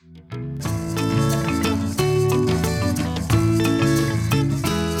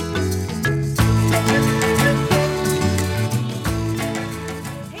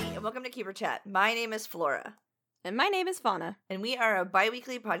Zookeeper Chat. My name is Flora. And my name is Fauna. And we are a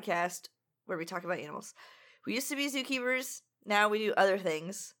bi-weekly podcast where we talk about animals. We used to be zookeepers. Now we do other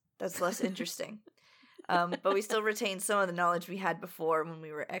things. That's less interesting. But we still retain some of the knowledge we had before when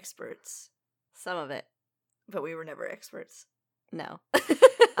we were experts. Some of it. But we were never experts. No.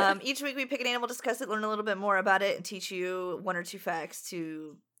 Each week we pick an animal, discuss it, learn a little bit more about it, and teach you one or two facts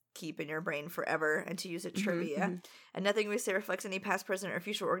to keep in your brain forever and to use at trivia. Mm-hmm. And nothing we say reflects any past, present, or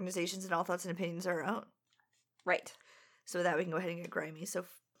future organizations, and all thoughts and opinions are our own. Right. So with that, we can go ahead and get grimy. So,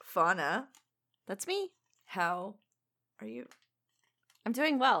 Fauna. That's me. How are you? I'm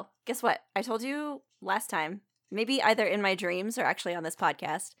doing well. Guess what? I told you last time, maybe either in my dreams or actually on this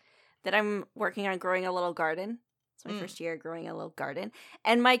podcast, that I'm working on growing a little garden. It's my first year growing a little garden.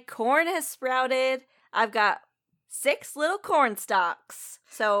 And my corn has sprouted. I've got 6 little corn stalks.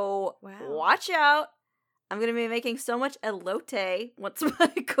 So Watch out. I'm going to be making so much elote once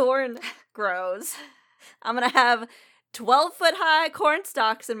my corn grows. I'm going to have 12-foot high corn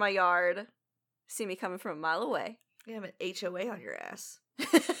stalks in my yard. See me coming from a mile away. You have an HOA on your ass.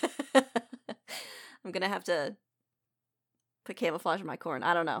 I'm going to have to put camouflage in my corn.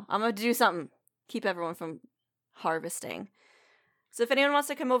 I don't know. I'm going to do something. Keep everyone from harvesting. So if anyone wants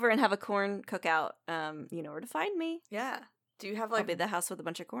to come over and have a corn cookout, you know where to find me. Yeah. Do you have I'll be at the house with a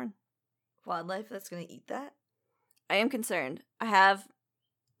bunch of corn. Wildlife that's going to eat that? I am concerned. I have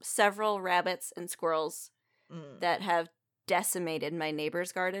several rabbits and squirrels that have decimated my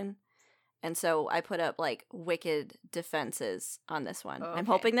neighbor's garden. And so I put up wicked defenses on this one. Okay. I'm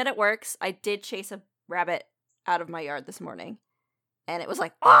hoping that it works. I did chase a rabbit out of my yard this morning. And it was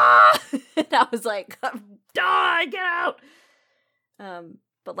like, ah! And I was like, die, get out!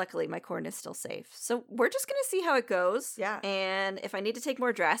 But luckily my corn is still safe. So we're just going to see how it goes. Yeah. And if I need to take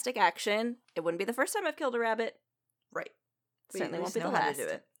more drastic action, it wouldn't be the first time I've killed a rabbit. Right. Certainly won't be the know last. How to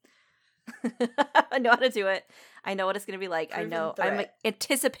do it. I know how to do it. I know what it's going to be like. Proven I know. threat. I'm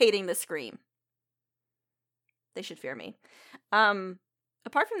anticipating the scream. They should fear me.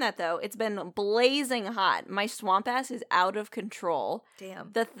 Apart from that, though, it's been blazing hot. My swamp ass is out of control.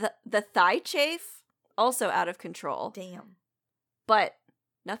 Damn. The thigh chafe, also out of control. Damn. But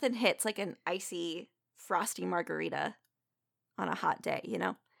nothing hits like an icy, frosty margarita on a hot day, you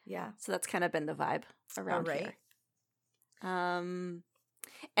know? Yeah. So that's kind of been the vibe around here.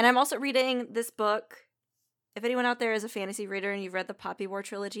 And I'm also reading this book. If anyone out there is a fantasy reader and you've read the Poppy War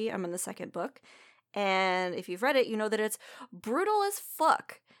trilogy, I'm in the second book. And if you've read it, you know that it's brutal as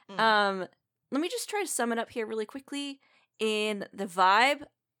fuck. Let me just try to sum it up here really quickly. In the vibe,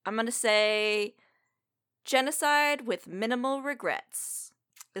 I'm going to say genocide with minimal regrets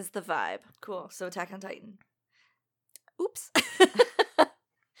is the vibe. Cool. So Attack on Titan. Oops.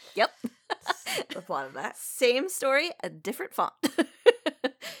 Yep. The plot of that. Same story, a different font.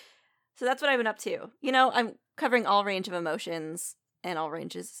 So that's what I've been up to. You know, I'm covering all range of emotions and all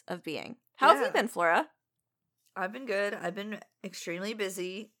ranges of being. How have you been, Flora? I've been good. I've been extremely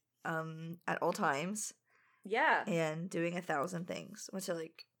busy at all times. Yeah. And doing 1,000 things. Went to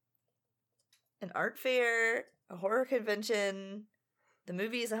an art fair, a horror convention, the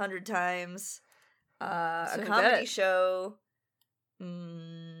movies 100 times, a comedy show.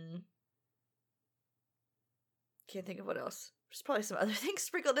 Can't think of what else. There's probably some other things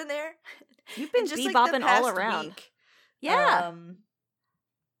sprinkled in there. You've been just bebopping all around. Week, yeah.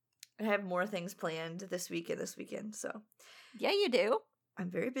 I have more things planned this week and this weekend, so. Yeah, you do. I'm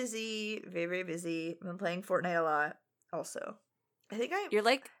very busy, very, very busy. I've been playing Fortnite a lot, also. You're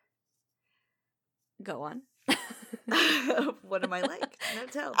go on. What am I like? No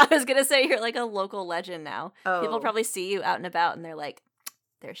tell. I was gonna say you're like a local legend now. Oh. People probably see you out and about and they're like,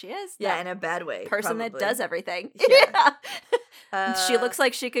 there she is. Yeah, in a bad way. Person that does everything. Yeah. She looks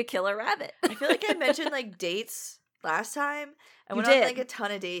like she could kill a rabbit. I feel like I mentioned dates last time. I went on a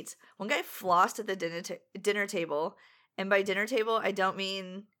ton of dates. One guy flossed at the dinner table, and by dinner table I don't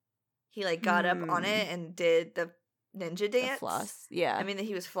mean he got up on it and did the ninja dance. The floss. Yeah. I mean that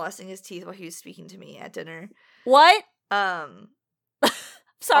he was flossing his teeth while he was speaking to me at dinner. What?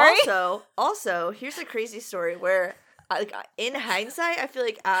 Sorry. Also, here's a crazy story where in hindsight, I feel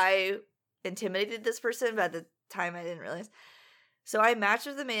like I intimidated this person, but at the time I didn't realize. So I matched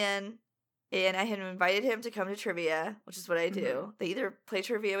with a man, and I had invited him to come to trivia, which is what I do. Mm-hmm. They either play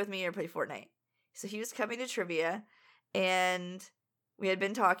trivia with me or play Fortnite. So he was coming to trivia, and we had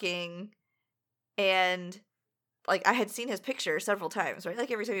been talking, and I had seen his picture several times, right?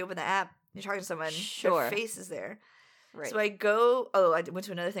 Every time you open the app, you're talking to someone, their face is there. Right. So I went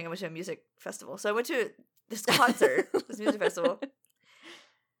to another thing. I went to a music festival. So I went to this concert, this music festival,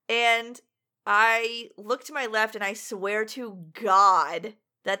 and I look to my left, and I swear to God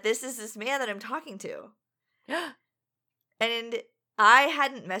that this is this man that I'm talking to. And I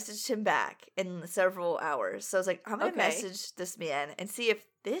hadn't messaged him back in several hours. So I was like, I'm going to message this man and see if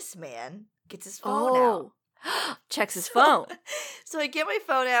this man gets his phone out. Checks his phone. So I get my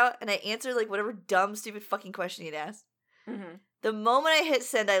phone out and I answer like whatever dumb, stupid fucking question he'd asked. Mm-hmm. The moment I hit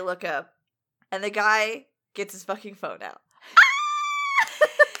send, I look up and the guy gets his fucking phone out.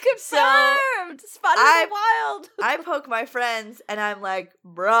 Confirmed! Spotted in the wild! I poke my friends and I'm like,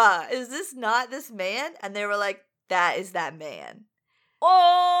 bruh, is this not this man? And they were like, that is that man.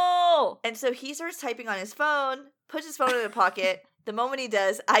 Oh! And so he starts typing on his phone, puts his phone in his pocket. The moment he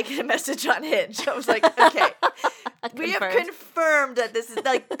does, I get a message on Hinge. I was like, okay, we have confirmed that this is,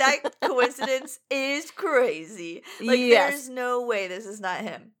 like, that coincidence is crazy. Like, there's no way this is not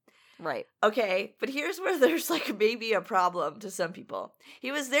him. Right. Okay, but here's where there's, like, maybe a problem to some people.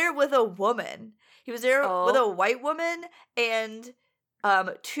 He was there with a woman. He was there with a white woman and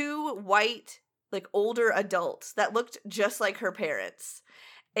 2 white, like, older adults that looked just like her parents.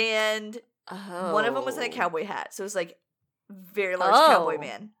 And one of them was in a cowboy hat. So it was, like, very large cowboy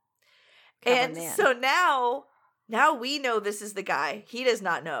man. So now we know this is the guy. He does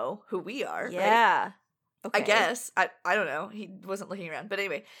not know who we are. Yeah. Right? Okay. I guess. I don't know. He wasn't looking around. But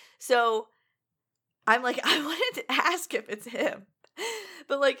anyway, so I'm like, I wanted to ask if it's him.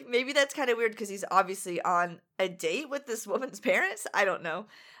 But, like, maybe that's kind of weird because he's obviously on a date with this woman's parents. I don't know.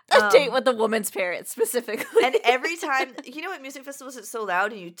 A date with the woman's parents, specifically. And every time, you know, at music festivals, it's so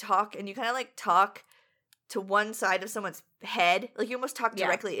loud and you talk and you kind of, like, talk to one side of someone's head. Like, you almost talk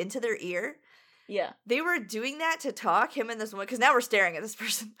directly into their ear. Yeah. They were doing that to talk, him and this woman, because now we're staring at this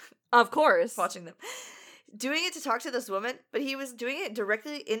person. Of course. Watching them. Doing it to talk to this woman, but he was doing it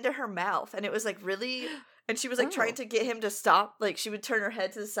directly into her mouth. And it was, like, really... And she was, like, trying to get him to stop. Like, she would turn her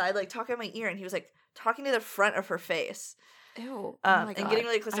head to the side, like, talking in my ear. And he was, like, talking to the front of her face. Ew. Oh my God. And getting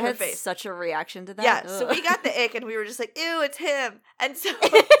really close to her face. Such a reaction to that. Yeah. So we got the ick, and we were just like, ew, it's him. And so...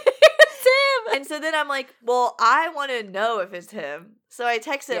 It's him! And so then I'm like, well, I want to know if it's him. So I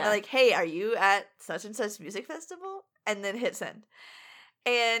text him, like, hey, are you at such and such music festival? And then hit send.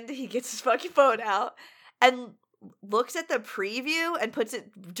 And he gets his fucking phone out and looks at the preview and puts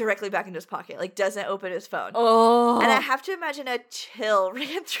it directly back into his pocket. Like, doesn't open his phone. Oh. And I have to imagine a chill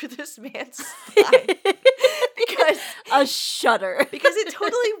ran through this man's spine. Because a shudder. Because it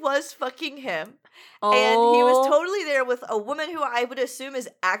totally was fucking him. Oh. And he was totally there with a woman who I would assume is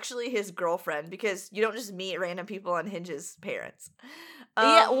actually his girlfriend, because you don't just meet random people on Hinge's parents.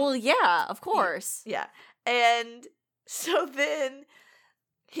 Yeah, of course. Yeah. And so then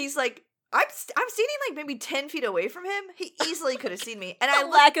he's like, I'm standing like maybe 10 feet away from him. He easily could have seen me. And I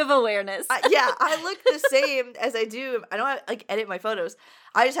lack of awareness. I look the same as I do. I don't like edit my photos.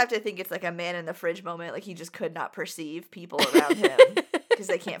 I just have to think it's like a man in the fridge moment. Like, he just could not perceive people around him because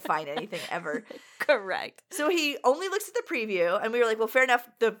they can't find anything ever. Correct. So he only looks at the preview, and we were like, well, fair enough.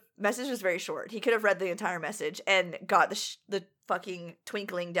 The message was very short. He could have read the entire message and got the fucking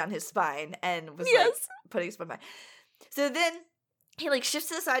twinkling down his spine and was like putting his spine. So then he, like, shifts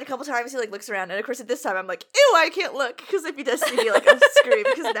to the side a couple times. He, like, looks around. And, of course, at this time, I'm like, ew, I can't look. Because if he does see me, like, I'll scream.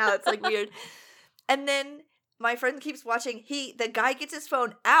 Because now it's, like, weird. And then my friend keeps watching. The guy gets his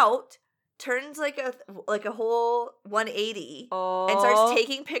phone out, turns, like a whole 180, and starts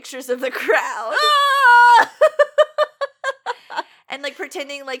taking pictures of the crowd. And, like,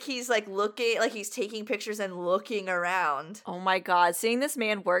 pretending like he's, like, looking, like he's taking pictures and looking around. Oh my God. Seeing this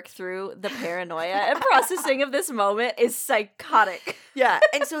man work through the paranoia and processing of this moment is psychotic. Yeah.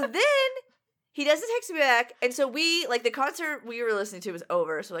 And so then he doesn't text me back. And so we, like, the concert we were listening to was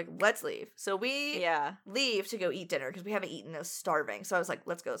over. So, like, let's leave. So we leave to go eat dinner because we haven't eaten. I was starving. So I was like,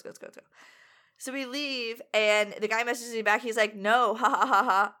 let's go. So we leave, and the guy messages me back. He's like, no, ha ha ha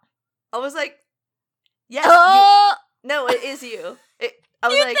ha. I was like, yes. No, it is you. I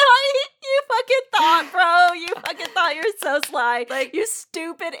was like, you fucking thought, bro. You fucking thought you're so sly. Like, you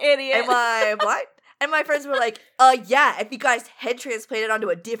stupid idiot. Am I what? And my friends were like, yeah, if you guys head transplanted onto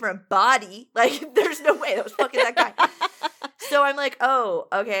a different body, like, there's no way that was fucking that guy. So I'm like, oh,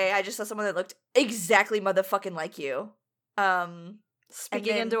 okay, I just saw someone that looked exactly motherfucking like you.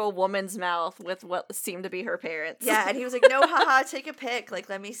 Speaking into a woman's mouth with what seemed to be her parents. Yeah, and he was like, no, haha, take a pic. Like,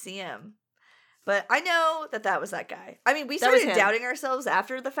 let me see him. But I know that was that guy. I mean, we started doubting ourselves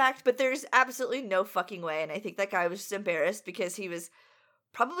after the fact, but there's absolutely no fucking way. And I think that guy was just embarrassed because he was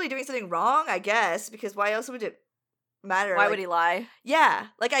probably doing something wrong, I guess, because why else would it matter? Why would he lie? Yeah.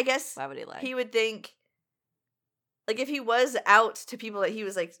 Like, I guess why would he lie? He would think, like, if he was out to people that he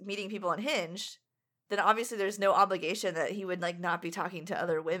was, like, meeting people on Hinge, then obviously there's no obligation that he would like not be talking to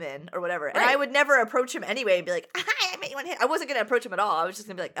other women or whatever. And Right. I would never approach him anyway and be like, "Hi, I met you on here." I wasn't gonna approach him at all. I was just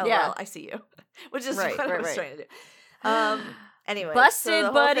gonna be like, "Oh Yeah. well, I see you," which is Right, what I right, was right. trying to do. Anyway, Busted, so the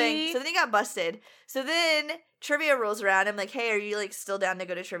whole buddy. thing, so then he got busted. So then trivia rolls around. I'm like, "Hey, are you like still down to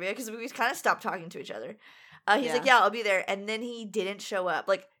go to trivia?" Because we kind of stopped talking to each other. He's like, "Yeah, I'll be there." And then he didn't show up.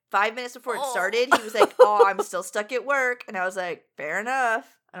 Like 5 minutes before it started, he was like, "Oh, I'm still stuck at work," and I was like, "Fair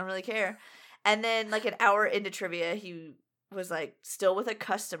enough. I don't really care." And then, like, an hour into trivia, he was, like, still with a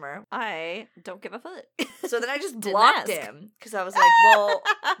customer. I don't give a fuck. So then I just Didn't blocked ask. him. Because I was like, well,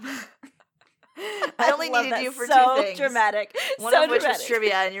 I only love needed that. you for so two things. Dramatic. One so of which dramatic. was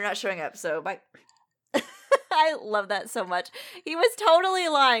trivia, and you're not showing up, so bye. I love that so much. He was totally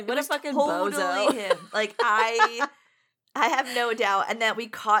lying. What a fucking bozo. Totally him. Like, I have no doubt. And then we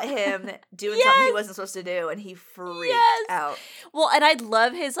caught him doing something he wasn't supposed to do, and he freaked out. Well, and I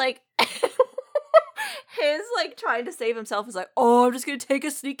love his, like... his, like, trying to save himself is like, "Oh, I'm just gonna take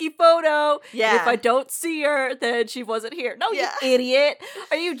a sneaky photo. Yeah. And if I don't see her, then she wasn't here." No, Yeah. you idiot.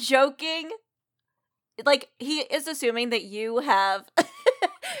 Are you joking? Like, he is assuming that you have...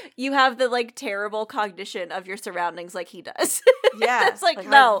 you have the, like, terrible cognition of your surroundings like he does. Yeah. It's like,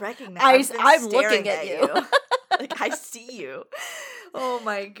 no, I'm looking at you. Like, I see you. Oh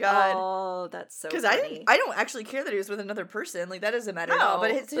my god. Oh, that's so Because funny. I don't actually care that he was with another person. Like, that doesn't matter at all.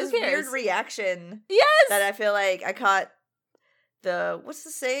 But it's who his cares? weird reaction Yes! that I feel like I caught what's the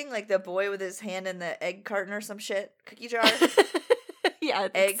saying? Like, the boy with his hand in the egg carton or some shit? Cookie jar? Yeah,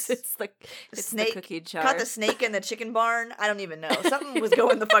 Eggs. It's the Snake. cookie jar. Caught the snake in the chicken barn? I don't even know. Something was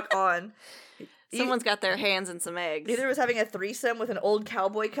going the fuck on. Someone's got their hands in some eggs. Either was having a threesome with an old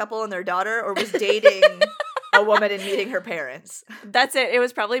cowboy couple and their daughter, or was dating a woman and meeting her parents. That's it. It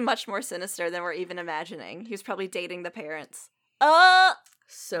was probably much more sinister than we're even imagining. He was probably dating the parents.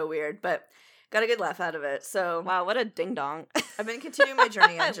 So weird, but got a good laugh out of it. So Wow, what a ding dong. I've been continuing my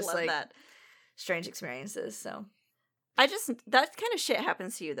journey on I just love like that. strange experiences. So That kind of shit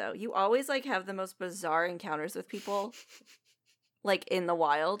happens to you though. You always like have the most bizarre encounters with people, like in the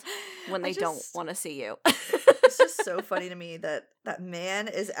wild, when they don't want to see you. It's just so funny to me that that man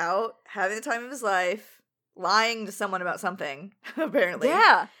is out having the time of his life, lying to someone about something, apparently.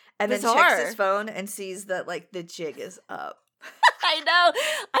 Yeah. And bizarre. then checks his phone and sees that like the jig is up. I know.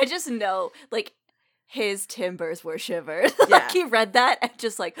 I just know, like, his timbers were shivered. Yeah. Like, he read that and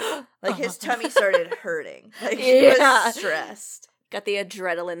just, like... Like, his tummy started hurting. Like, he was stressed. Got the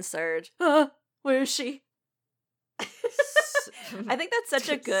adrenaline surge. Where is she? I think that's such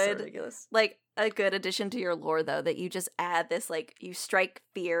a good, so ridiculous. like, a good addition to your lore, though, that you just add this, like, you strike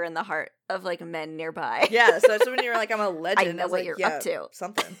fear in the heart of, like, men nearby. Yeah, so that's when you're like, I'm a legend. I know was what like, you're yeah, up to.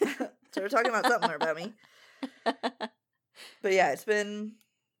 Something. So we're talking about something about me. But yeah, it's been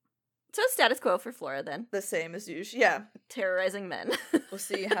So status quo for Flora, then. the same as usual. Yeah, Terrorizing men. we'll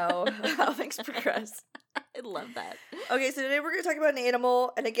see how things progress. I love that. Okay, so today we're going to talk about an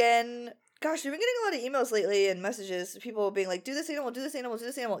animal. And again, gosh, we've been getting a lot of emails lately and messages. People being like, do this animal, do this animal, do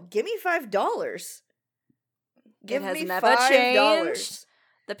this animal. Give me $5. Give It has me never $5. changed.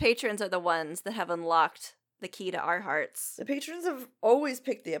 The patrons are the ones that have unlocked the key to our hearts. The patrons have always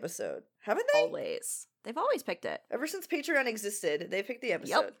picked the episode, haven't they? Always. They've always picked it. Ever since Patreon existed, they picked the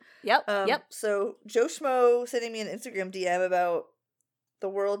episode. Yep. So Joe Schmo sending me an Instagram DM about the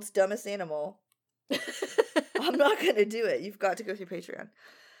world's dumbest animal. I'm not going to do it. You've got to go through Patreon.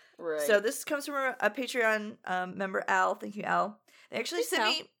 Right. So this comes from a Patreon member, Al. Thank you, Al. They actually sent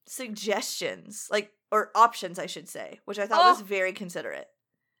me suggestions, or options, I should say, which I thought was very considerate.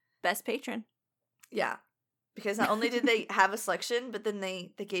 Best patron. Yeah. Because not only did they have a selection, but then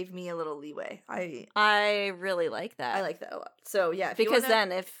they gave me a little leeway. I really like that. I like that a lot. So yeah, because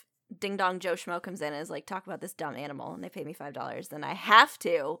then if Ding Dong Joe Schmo comes in and is like, talk about this dumb animal, and they pay me $5, then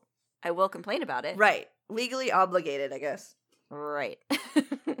I will complain about it. Right. Legally obligated, I guess. Right.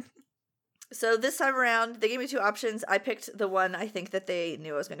 So this time around, they gave me two options. I picked the one I think that they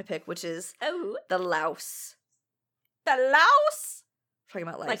knew I was going to pick, which is the louse. The louse? Talking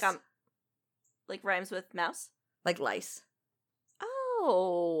about lice. Like rhymes with mouse? Like lice.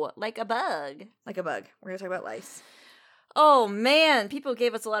 Oh, like a bug. Like a bug. We're going to talk about lice. Oh, man. People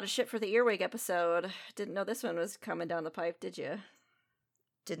gave us a lot of shit for the earwig episode. Didn't know this one was coming down the pipe, did you?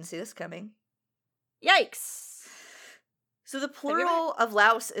 Didn't see this coming. Yikes. So the plural of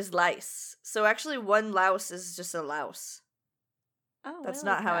louse is lice. So actually one louse is just a louse. Oh, That's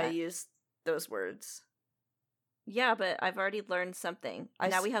not how I use those words. Yeah, but I've already learned something.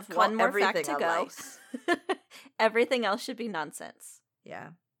 Now we have call one more fact everything to a go. lice. Everything else should be nonsense. Yeah.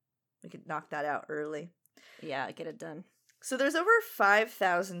 We could knock that out early. Yeah, get it done. So there's over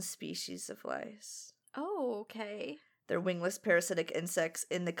 5,000 species of lice. Oh, okay. They're wingless parasitic insects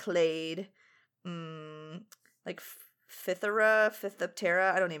in the clade. Like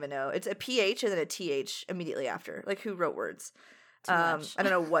Phythoptera. I don't even know. It's a PH and then a TH immediately after. Like, who wrote words? Too much. I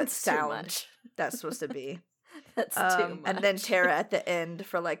don't know what It's too sound much. that's supposed to be. That's too much. And then Terra at the end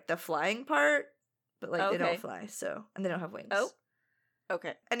for like the flying part, but like they Okay. don't fly, and they don't have wings. Oh,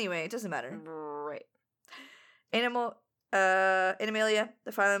 okay. Anyway, it doesn't matter. Right. Animalia.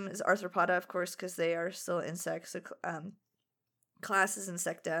 The phylum is Arthropoda, of course, because they are still insects. So, class is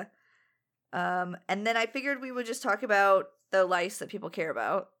Insecta. And then I figured we would just talk about the lice that people care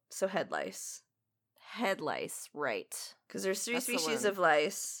about. So head lice. Head lice, right. Because there's 3 That's the species one. of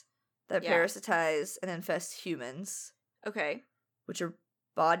lice that Yeah. parasitize and infest humans, Okay. which are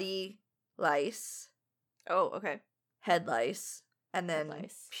body lice, Oh, okay. head lice, and then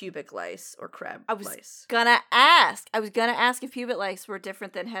lice. pubic lice or crab I was lice. gonna ask if pubic lice were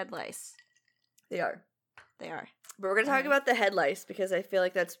different than head lice. They are. They are. But we're going to talk Alright. about the head lice because I feel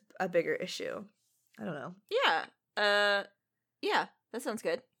like that's a bigger issue. I don't know. Yeah. Yeah, that sounds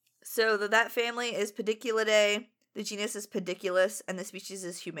good. So that family is Pediculae, the genus is Pediculus, and the species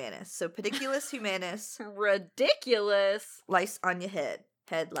is Humanus. So Pediculus humanus, Ridiculous. lice on your head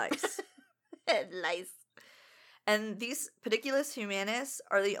lice. Head lice. And these Pediculus humanus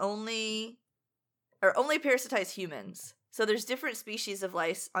are only parasitize humans. So there's different species of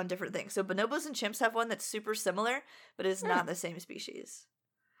lice on different things. So bonobos and chimps have one that's super similar, but is not the same species.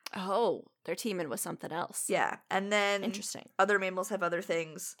 Oh, they're teaming with something else. Yeah. And then Interesting. other mammals have other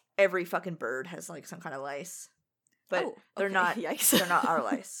things. Every fucking bird has like some kind of lice. But Oh, they're okay. not Yikes. they're not our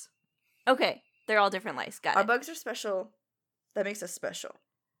lice. Okay, they're all different lice. Got Our it. bugs are special. That makes us special.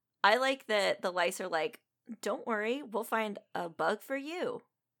 I like that the lice are like, don't worry, we'll find a bug for you.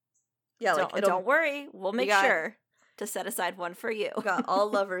 Yeah, like Don't worry, we'll make got- sure to set aside one for you. we got all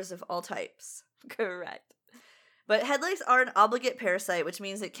lovers of all types. Correct. But head lice are an obligate parasite, which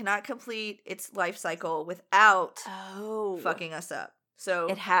means it cannot complete its life cycle without Oh. fucking us up. So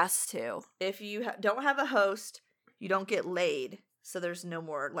It has to. if you don't have a host, you don't get laid. So there's no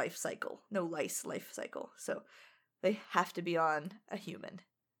more life cycle, no lice life cycle. So they have to be on a human.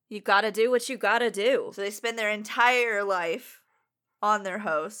 You gotta do what you gotta do. So they spend their entire life on their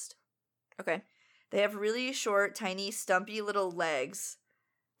host. Okay. They have really short, tiny, stumpy little legs.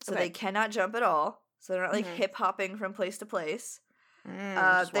 So Okay. they cannot jump at all. So they're not like Mhm. hip hopping from place to place.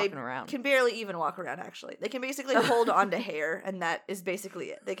 Just They walking around. can barely even walk around, actually. They can basically hold onto hair, and that is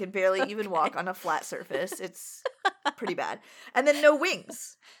basically it. They can barely even walk on a flat surface. It's pretty bad. And then no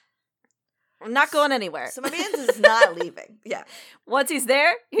wings. I'm not going anywhere. So my man's is not leaving. Yeah, Once he's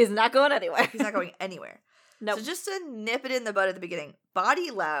there, he's not going anywhere. he's not going anywhere. No. So just to nip it in the bud at the beginning,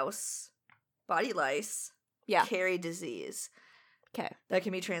 body lice Yeah. carry disease Okay. that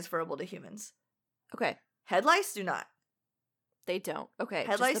can be transferable to humans. Okay. Head lice do not. They don't. Okay. Head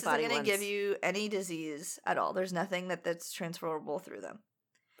just lice the isn't body going to ones. give you any disease at all. There's nothing that's transferable through them.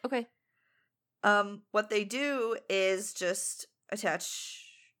 Okay. What they do is just attach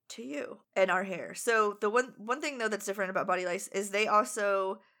to you and our hair. So the one thing though that's different about body lice is they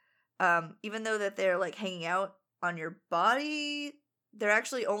also, even though that they're like hanging out on your body, they're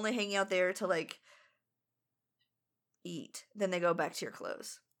actually only hanging out there to like eat. Then they go back to your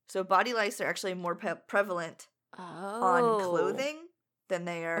clothes. So body lice are actually more prevalent on clothing than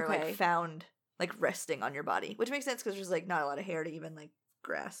they are Okay. like found like resting on your body, which makes sense because there's like not a lot of hair to even like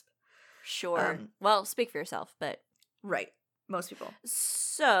grasp. Sure. Well, speak for yourself, but Right. Most people.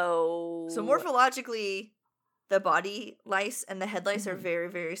 so Morphologically, the body lice and the head lice are Mhm. very,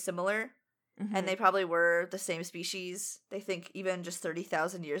 very similar. Mhm. And they probably were the same species, they think, even just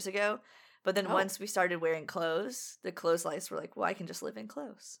 30,000 years ago. But then Oh. once we started wearing clothes, the clothes lice were like, well, I can just live in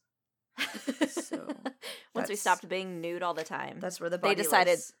clothes. So once we that's- stopped being nude all the time, That's where the They body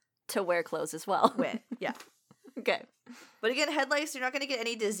decided lice to wear clothes as well. went. Yeah. Okay. But again, head lice, you're not going to get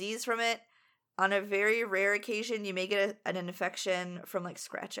any disease from it. On a very rare occasion, you may get an infection from like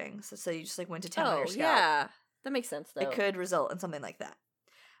scratching. So you just like went to town on Oh your scalp. yeah, that makes sense though. It could result in something like that.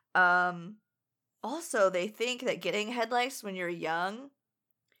 Also, they think that getting head lice when you're young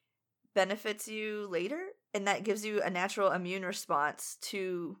benefits you later, and that gives you a natural immune response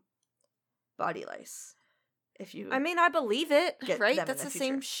to body lice. If you, I mean, I believe it. Get Right? them in That's the the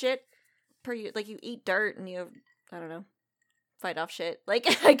same future. shit. Like you eat dirt and you, I don't know, fight off shit. Like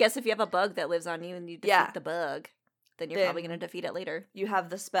I guess if you have a bug that lives on you and you defeat Yeah. the bug, then you're probably Then gonna defeat it later. you have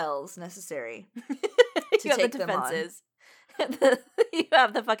the spells necessary. You have take the them on. defenses. You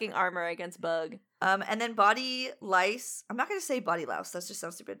have the fucking armor against bug. And then body lice. I'm not going to say body louse. That just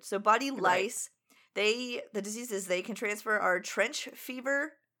sounds stupid. So body Right. lice, the diseases they can transfer are trench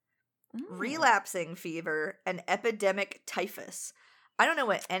fever, relapsing fever, and epidemic typhus. I don't know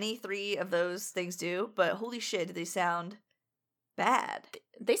what any 3 of those things do, but holy shit, do they sound bad.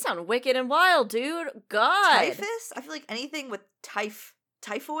 They sound wicked and wild, dude. God. Typhus? I feel like anything with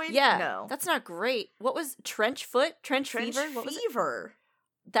typhoid? Yeah. No. That's not great. What was trench foot? Trench fever? Trench fever.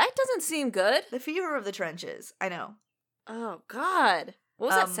 That doesn't seem good. The fever of the trenches. I know. Oh, God. What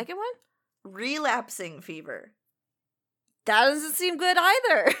was that second one? Relapsing fever. That doesn't seem good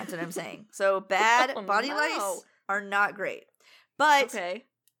either. That's what I'm saying. So bad body lice are not great. But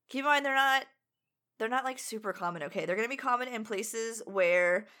keep in mind they're not like super common, okay? They're going to be common in places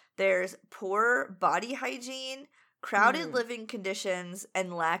where there's poor body hygiene, crowded living conditions,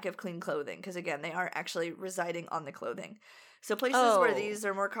 and lack of clean clothing. Because again, they aren't actually residing on the clothing. So places where these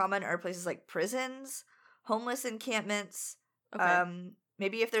are more common are places like prisons, homeless encampments,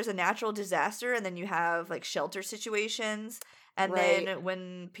 maybe if there's a natural disaster and then you have like shelter situations, and then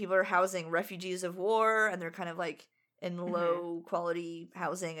when people are housing refugees of war and they're kind of like in low quality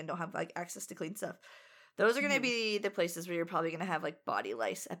housing and don't have like access to clean stuff, those are going to be the places where you're probably going to have like body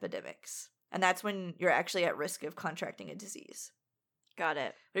lice epidemics, and that's when you're actually at risk of contracting a disease. Got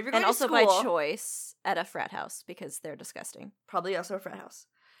it. But if you're going and also to school, by choice at a frat house because they're disgusting. Probably also a frat house.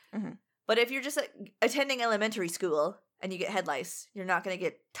 But if you're just attending elementary school and you get head lice, you're not going to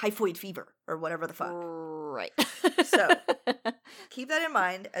get typhoid fever or whatever the fuck. Right. So keep that in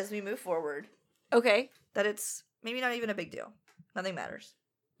mind as we move forward. Okay. That it's maybe not even a big deal. Nothing matters.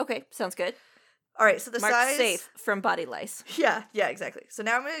 Okay, sounds good. All right, so the Marked size... safe from body lice. Yeah, exactly. So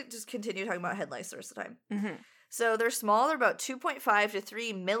now I'm going to just continue talking about head lice the rest of the time. So they're small. They're about 2.5 to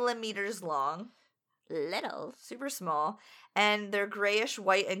 3 millimeters long. Little. Super small. And they're grayish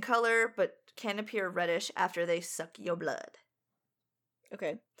white in color, but can appear reddish after they suck your blood.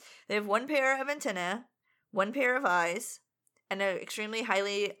 Okay. They have 1 pair of antennae, 1 pair of eyes, and an extremely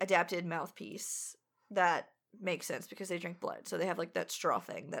highly adapted mouthpiece. That makes sense because they drink blood. So they have like that straw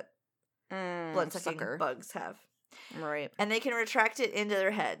thing that blood-sucking bugs have. Right. And they can retract it into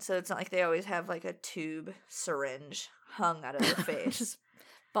their head. So it's not like they always have like a tube syringe hung out of their face. Just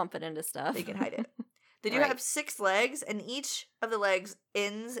bump it into stuff. They can hide it. They do have 6 legs, and each of the legs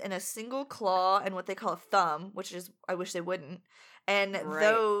ends in a single claw and what they call a thumb, which is, I wish they wouldn't. And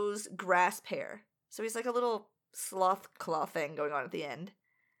those grasp hair. So he's like a little sloth claw thing going on at the end.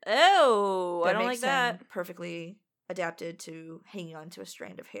 Oh, I don't like that. Perfectly adapted to hanging onto a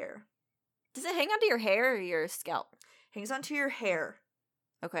strand of hair. Does it hang onto your hair or your scalp? Hangs onto your hair.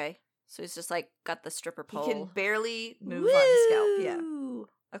 Okay. So he's just like got the stripper pole. He can barely move on his scalp. Yeah.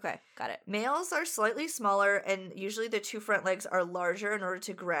 Okay, got it. Males are slightly smaller, and usually the 2 front legs are larger in order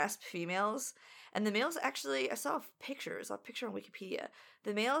to grasp females. And the males actually, I saw picture on Wikipedia.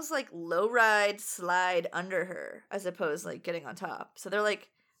 The males like low ride, slide under her as opposed to like getting on top. So they're like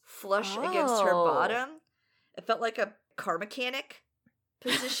flush against her bottom. It felt like a car mechanic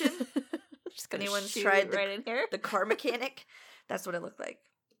position. Just anyone's tried in here? The car mechanic, that's what it looked like.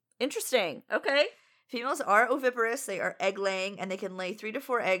 Interesting. Okay. Females are oviparous. They are egg-laying, and they can lay 3 to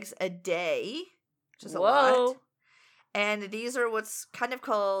 4 eggs a day, which is a lot. And these are what's kind of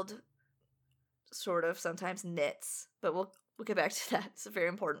called, sort of, sometimes nits. But we'll get back to that. It's a very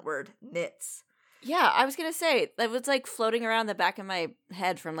important word, nits. Yeah, I was going to say, that was like floating around the back of my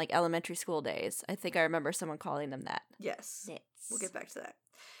head from like elementary school days. I think I remember someone calling them that. Yes. Nits. We'll get back to that.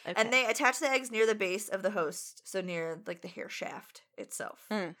 Okay. And they attach the eggs near the base of the host, so near like the hair shaft itself.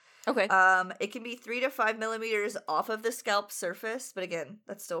 Okay. It can be 3 to 5 millimeters off of the scalp surface, but again,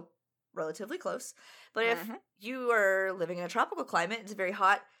 that's still relatively close. But if you are living in a tropical climate, it's very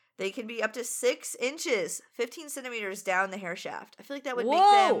hot, they can be up to 6 inches, 15 centimeters down the hair shaft. I feel like that would make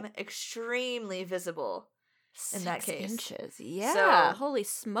them extremely visible in that case. 6 inches, yeah. So, holy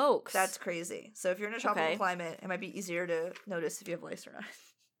smokes. That's crazy. So if you're in a tropical climate, it might be easier to notice if you have lice or not.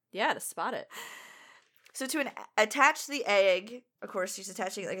 Yeah, to spot it. So to attach the egg, of course, she's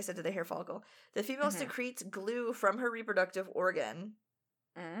attaching it, like I said, to the hair follicle. The female secretes glue from her reproductive organ.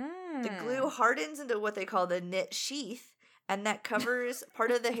 The glue hardens into what they call the knit sheath, and that covers part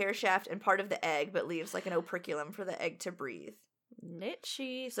of the hair shaft and part of the egg, but leaves like an operculum for the egg to breathe. Knit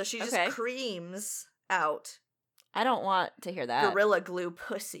sheath. So she just creams out. I don't want to hear that. Gorilla glue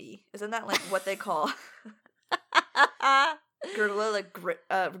pussy. Isn't that like what they call... Gorilla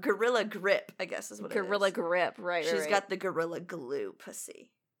grip, I guess is what it is. Gorilla grip, right. She's got the gorilla glue pussy.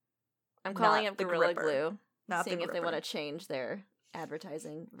 I'm calling it Gorilla gripper. Glue. Not seeing the if they want to change their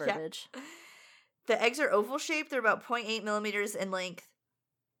advertising verbiage. Yeah. The eggs are oval shaped. They're about 0.8 millimeters in length.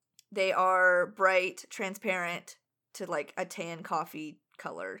 They are bright, transparent to like a tan coffee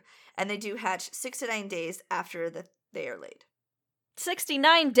color. And they do hatch 6 to 9 days after they are laid.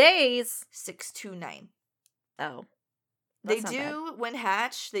 69 days? 6 to 9. Oh. They That's not do, when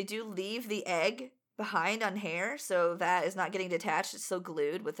hatched, they do leave the egg behind on hair, so that is not getting detached. It's still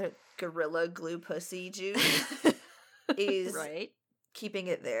glued with a gorilla glue pussy juice. Is right. keeping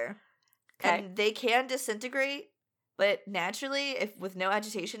it there. Okay. And they can disintegrate, but naturally, if with no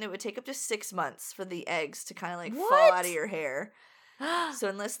agitation, it would take up to 6 months for the eggs to kind of like fall out of your hair. So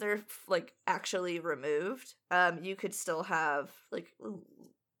unless they're like actually removed, you could still have like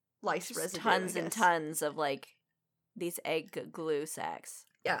lice just residue. tons and tons of like these egg glue sacks.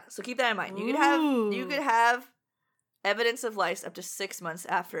 Yeah, so keep that in mind. You could Ooh. have evidence of lice up to 6 months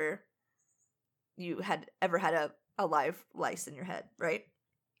after you had ever had a live lice in your head, right?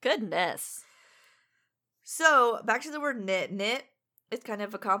 Goodness. So back to the word knit. Knit is kind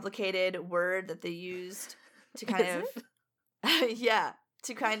of a complicated word that they used to kind Is of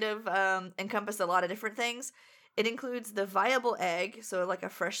to kind of encompass a lot of different things. It includes the viable egg, so like a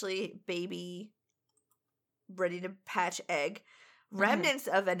freshly baby, ready to patch egg, remnants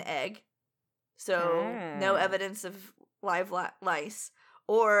of an egg, so no evidence of live lice,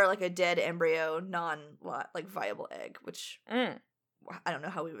 or like a dead embryo, like viable egg, which I don't know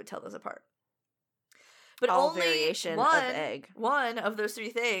how we would tell those apart. But all only variation of egg. One of those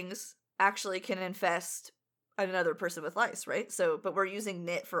three things actually can infest another person with lice, right? So, but we're using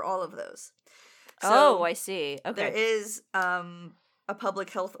knit for all of those. So I see. Okay. there is a public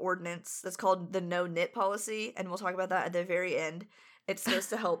health ordinance that's called the no knit policy, and we'll talk about that at the very end. It's supposed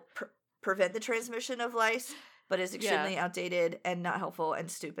to help prevent the transmission of lice, but is extremely outdated and not helpful and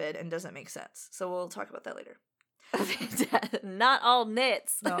stupid and doesn't make sense. So we'll talk about that later. Not all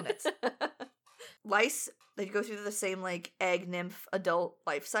knits. Not all knits. Lice, they go through the same like egg, nymph, adult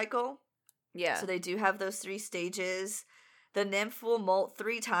life cycle. Yeah. So they do have those 3 stages. The nymph will molt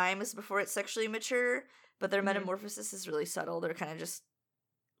 3 times before it's sexually mature, but their metamorphosis is really subtle. They're kind of just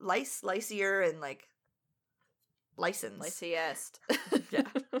licier, and like licensed. Lyciest. Yeah.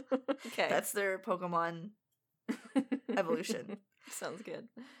 Okay. That's their Pokemon evolution. Sounds good.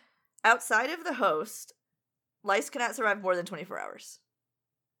 Outside of the host, lice cannot survive more than 24 hours.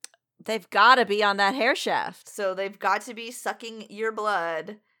 They've got to be on that hair shaft. So they've got to be sucking your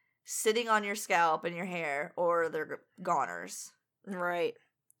blood, sitting on your scalp and your hair, or they're goners. Right.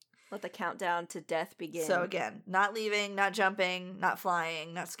 Let the countdown to death begin. So again, not leaving, not jumping, not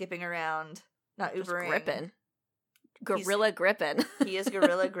flying, not skipping around, not just Ubering. gripping. Gorilla gripping. He is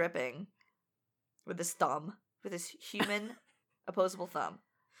gorilla gripping with his thumb, with his human opposable thumb.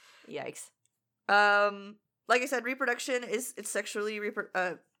 Yikes. Like I said, reproduction it's sexually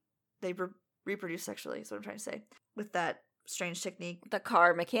they reproduce sexually, is what I'm trying to say, with that strange technique. The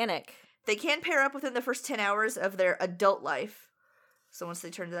car mechanic. They can pair up within the first 10 hours of their adult life. So once they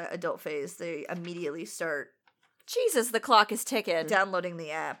turn to that adult phase, they immediately start Jesus, the clock is ticking. downloading the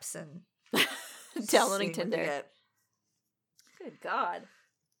apps and downloading seeing what they Tinder. get. Good God.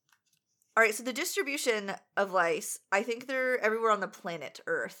 All right, so the distribution of lice, I think they're everywhere on the planet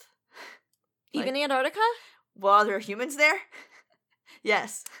Earth. Even Antarctica? Well, there are humans there?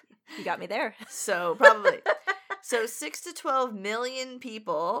 Yes. You got me there. So, probably. So, 6 to 12 million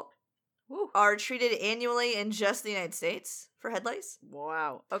people are treated annually in just the United States for head lice.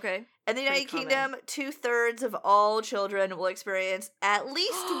 Wow. Okay. In the United Kingdom, 2/3 of all children will experience at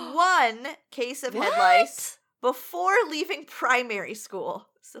least one case of head lice before leaving primary school.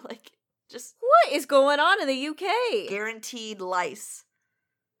 So, like, just... What is going on in the UK? Guaranteed lice.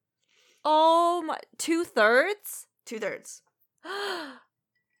 Oh my... 2/3? 2/3.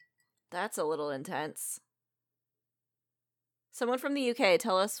 That's a little intense. Someone from the UK,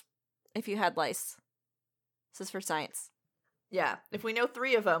 tell us if you had lice. This is for science. Yeah. If we know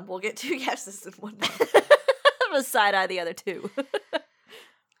 3 of them, we'll get 2 guesses in one month. I'm gonna side-eye the other 2.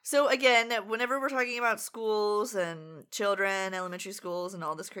 So again, whenever we're talking about schools and children, elementary schools, and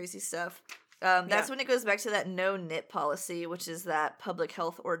all this crazy stuff, that's when it goes back to that no knit policy, which is that public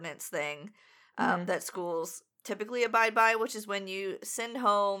health ordinance thing that schools typically abide by, which is when you send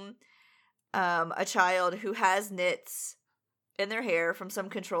home a child who has knits in their hair from some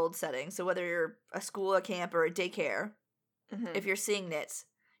controlled setting. So whether you're a school, a camp, or a daycare, if you're seeing knits,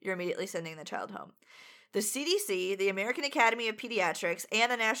 you're immediately sending the child home. The CDC, the American Academy of Pediatrics,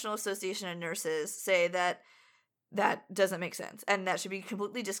 and the National Association of Nurses say that that doesn't make sense and that should be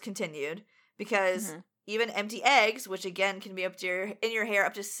completely discontinued because even empty eggs, which again can be up to in your hair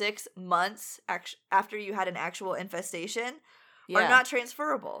up to 6 months after you had an actual infestation, are not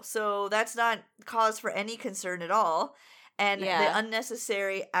transferable. So that's not cause for any concern at all. And the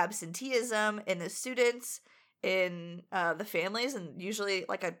unnecessary absenteeism in the students, in the families, and usually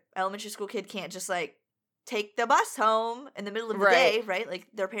like an elementary school kid can't just like take the bus home in the middle of the day, right? Like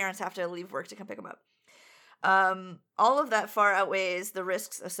their parents have to leave work to come pick them up. All of that far outweighs the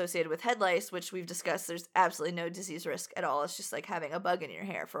risks associated with head lice, which we've discussed. There's absolutely no disease risk at all. It's just like having a bug in your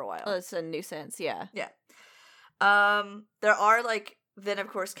hair for a while. Oh, it's a nuisance, yeah. Yeah. There are like then of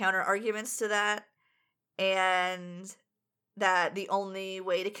course counter arguments to that, and that the only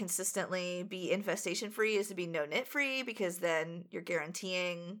way to consistently be infestation free is to be no nit free, because then you're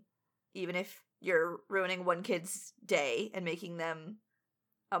guaranteeing, even if you're ruining one kid's day and making them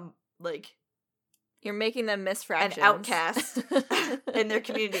like you're making them miss fractions. An outcast in their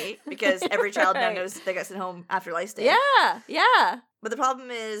community, because every child now knows they got sent home after lice day. Yeah. But the problem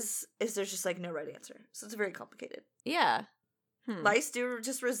is there's just like no right answer. So it's very complicated. Yeah. Lice do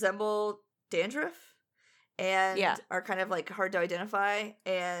just resemble dandruff and are kind of like hard to identify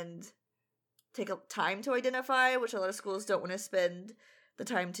and take a time to identify, which a lot of schools don't want to spend the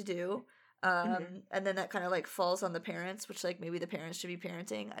time to do. And then that kind of like falls on the parents, which like maybe the parents should be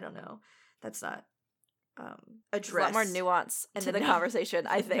parenting. I don't know. That's not addressed. A lot more nuance to the conversation,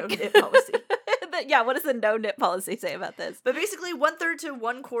 I think. No-nit policy. But yeah, what does the no-nit policy say about this? But basically 1/3 to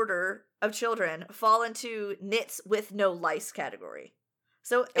 1/4 of children fall into nits with no lice category.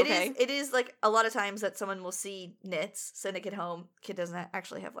 So it is like a lot of times that someone will see nits, send a kid home, kid doesn't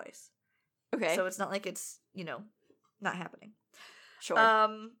actually have lice. Okay. So it's not like it's, not happening. Sure.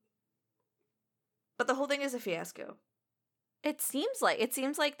 But the whole thing is a fiasco. It seems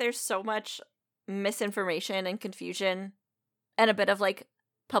like there's so much misinformation and confusion and a bit of like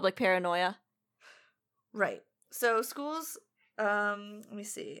public paranoia. Right. So schools, let me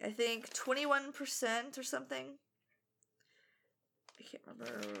see. I think 21% or something. I can't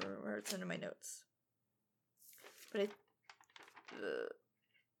remember where it's under my notes. But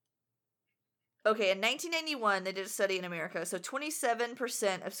okay, in 1991, they did a study in America. So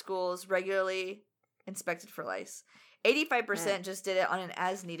 27% of schools regularly inspected for lice. 85% just did it on an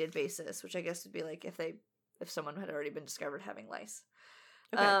as-needed basis, which I guess would be like if someone had already been discovered having lice.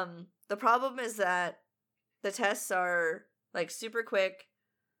 Okay. The problem is that the tests are like super quick.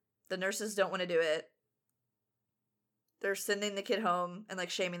 The nurses don't want to do it. They're sending the kid home and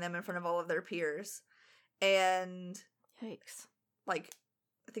like shaming them in front of all of their peers. And yikes. Like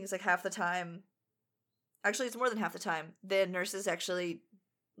I think it's like half the time. Actually, it's more than half the time. The nurses actually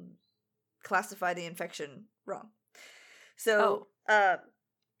classify the infection wrong. So,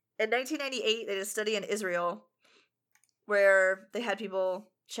 in 1998, they did a study in Israel where they had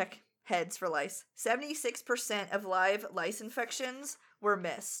people check heads for lice. 76% of live lice infections were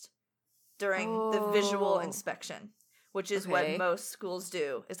missed during the visual inspection, which is what most schools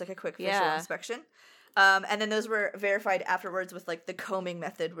do. It's like a quick visual inspection. And then those were verified afterwards with like the combing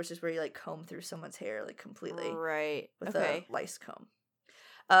method, which is where you like comb through someone's hair like completely. Right. With a lice comb.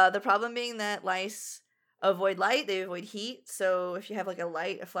 The problem being that lice avoid light, they avoid heat. So if you have like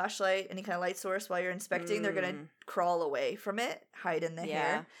a flashlight, any kind of light source while you're inspecting, they're going to crawl away from it, hide in the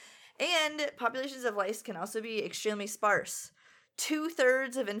hair. And populations of lice can also be extremely sparse.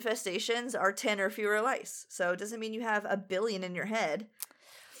 2/3 of infestations are 10 or fewer lice. So it doesn't mean you have 1 billion in your head.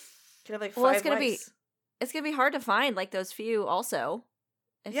 You could have like 5 lice. It's going to be hard to find like those few also.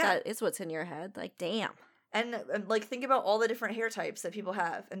 If that is what's in your head. Like, damn. And like think about all the different hair types that people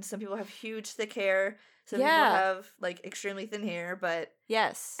have. And some people have huge thick hair. Some people have like extremely thin hair, but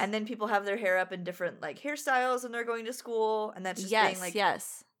yes. And then people have their hair up in different like hairstyles when they're going to school, and that's just being like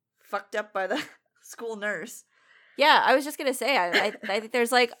fucked up by the school nurse. Yeah, I was just gonna say I think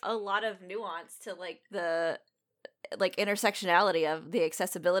there's like a lot of nuance to like the like intersectionality of the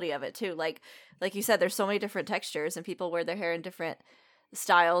accessibility of it too. Like you said, there's so many different textures and people wear their hair in different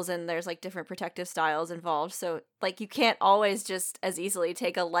styles, and there's like different protective styles involved. So like you can't always just as easily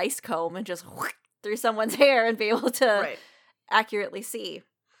take a lice comb and just through someone's hair and be able to accurately see.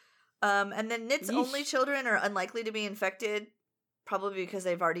 And then nits only children are unlikely to be infected, probably because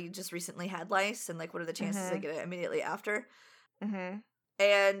they've already just recently had lice, and like what are the chances they get it immediately after?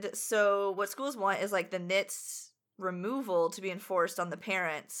 And so what schools want is like the nits removal to be enforced on the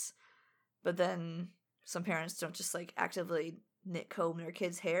parents, but then some parents don't just like actively nit comb their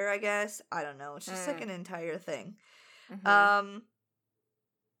kids' hair, I guess. I don't know. It's just like an entire thing.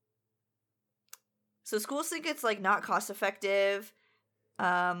 So schools think it's like not cost effective.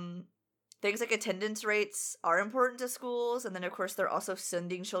 Things like attendance rates are important to schools, and then of course they're also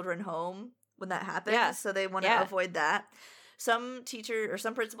sending children home when that happens, so they want to avoid that. Some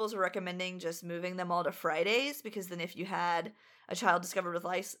principals are recommending just moving them all to Fridays, because then if you had a child discovered with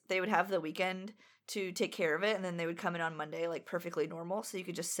lice, they would have the weekend to take care of it, and then they would come in on Monday like perfectly normal, so you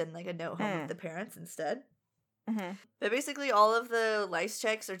could just send like a note home with the parents instead. Mm-hmm. But basically all of the lice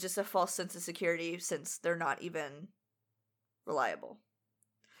checks are just a false sense of security since they're not even reliable.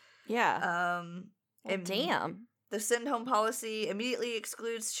 Yeah. Well, And damn. the send home policy immediately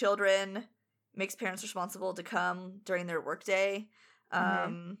excludes children, makes parents responsible to come during their workday.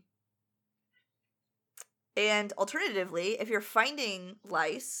 And alternatively, if you're finding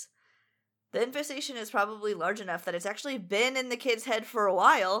lice, the infestation is probably large enough that it's actually been in the kid's head for a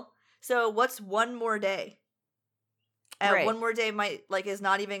while. So what's one more day? Right. One more day is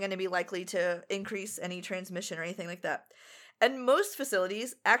not even going to be likely to increase any transmission or anything like that. And most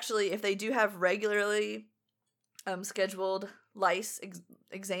facilities, actually, if they do have regularly scheduled lice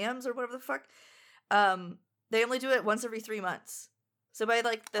exams or whatever the fuck, they only do it once every 3 months. So by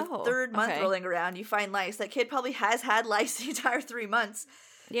the third month rolling around, you find lice. That kid probably has had lice the entire 3 months.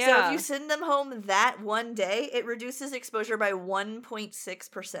 Yeah. So if you send them home that one day, it reduces exposure by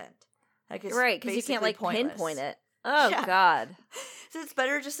 1.6%. Right, because you can't pointless. Pinpoint it. Oh, yeah. God. So it's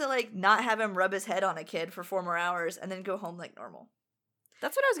better just to not have him rub his head on a kid for 4 more hours and then go home like normal.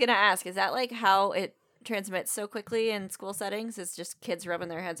 That's what I was going to ask. Is that how it transmits so quickly in school settings? Is just kids rubbing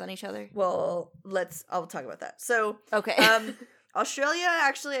their heads on each other? Well, I'll talk about that. So, okay. Australia,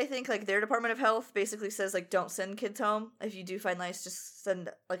 actually, I think, their Department of Health basically says, don't send kids home. If you do find lice, just send,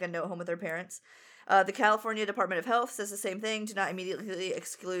 a note home with their parents. The California Department of Health says the same thing. Do not immediately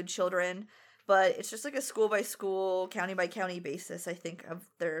exclude children. But it's just a school-by-school, county-by-county basis, I think, of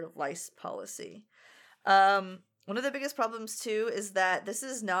their lice policy. One of the biggest problems, too, is that this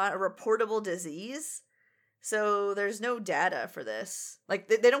is not a reportable disease. So there's no data for this.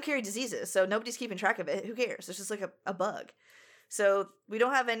 They don't carry diseases, so nobody's keeping track of it. Who cares? It's just a bug. So we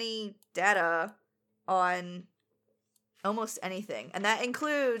don't have any data on almost anything. And that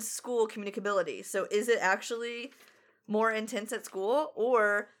includes school communicability. So is it actually more intense at school?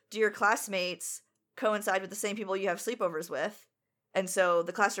 Or do your classmates coincide with the same people you have sleepovers with? And so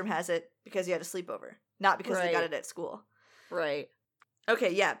the classroom has it because you had a sleepover, not because they got it at school. Right.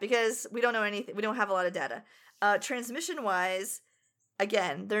 Okay, yeah, because we don't know anything. We don't have a lot of data. Transmission-wise,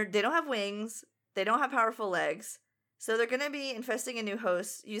 again, they don't have wings. They don't have powerful legs. So they're going to be infesting a new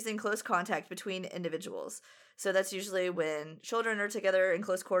host using close contact between individuals. So that's usually when children are together in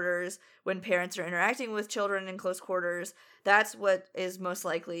close quarters, when parents are interacting with children in close quarters. That's what is most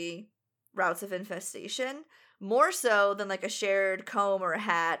likely routes of infestation. More so than a shared comb or a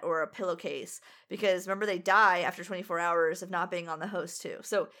hat or a pillowcase. Because remember, they die after 24 hours of not being on the host too.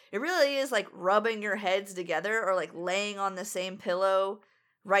 So it really is rubbing your heads together or laying on the same pillow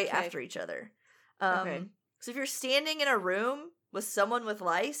right after each other. So if you're standing in a room with someone with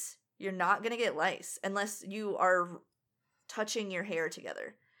lice, you're not going to get lice unless you are touching your hair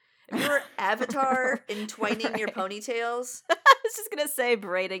together. If you were Avatar entwining your ponytails, I was just going to say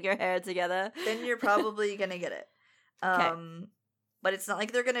braiding your hair together, then you're probably going to get it. But it's not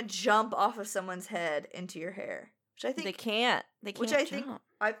like they're going to jump off of someone's head into your hair, which I think they can't which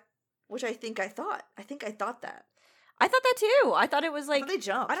I think I thought. I think I thought that. I thought that too. I thought it was they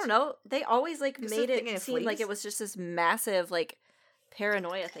jumped. I don't know. They always made it seem like it was just this massive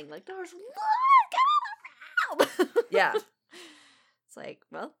paranoia thing. There's one around. Yeah. It's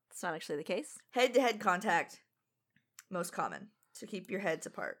well, it's not actually the case. Head-to-head contact, most common. So keep your heads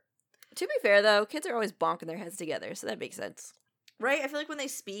apart. To be fair, though, kids are always bonking their heads together, so that makes sense. Right? I feel when they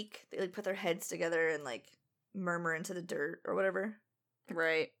speak, they put their heads together and murmur into the dirt or whatever.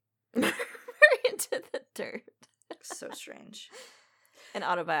 Right. Murmur into the dirt. So strange. An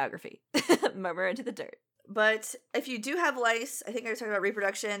autobiography. Murmur into the dirt. But if you do have lice, I think I was talking about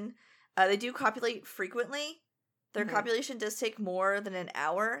reproduction, they do copulate frequently. Their copulation does take more than an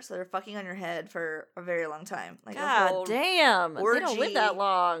hour, so they're fucking on your head for a very long time. God damn. They don't live that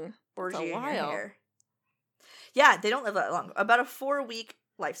long. Orgy That's a while. in your hair. Yeah, they don't live that long. About a 4-week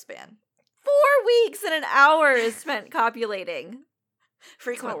lifespan. 4 weeks and an hour is spent copulating.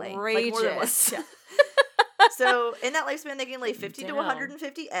 Frequently. Outrageous. More than once. Yeah. So in that lifespan, they can lay 50 to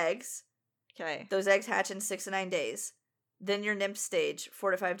 150 eggs. Okay. Those eggs hatch in 6 to 9 days. Then your nymph stage,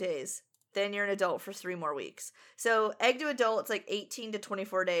 4 to 5 days. Then you're an adult for 3 more weeks. So egg to adult, it's 18 to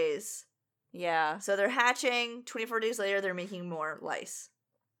 24 days. Yeah. So they're hatching. 24 days later, they're making more lice.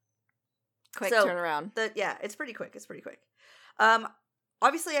 Quick turnaround. It's pretty quick.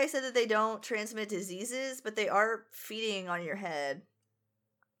 Obviously, I said that they don't transmit diseases, but they are feeding on your head.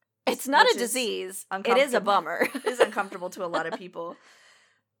 It's not a disease. It is a bummer. It is uncomfortable to a lot of people.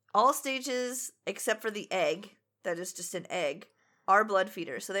 All stages, except for the egg, that is just an egg, are blood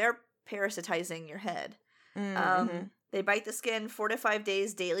feeders. So they are parasitizing your head. Mm-hmm. They bite the skin 4 to 5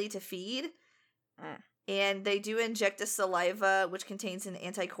 days daily to feed. And they do inject a saliva, which contains an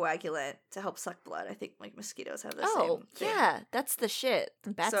anticoagulant to help suck blood. I think like mosquitoes have the same thing. Yeah, that's the shit.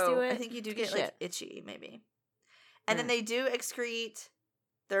 Bats do it. I think you do get like itchy, maybe. And then they do excrete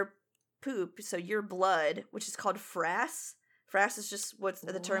their poop, so your blood, which is called frass. Frass is just what's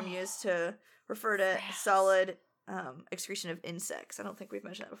the term used to refer to solid excretion of insects. I don't think we've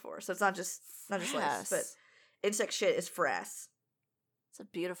mentioned that before. So it's not just lice, but insect shit is frass. It's a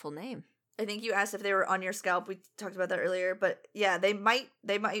beautiful name. I think you asked if they were on your scalp. We talked about that earlier, but yeah, they might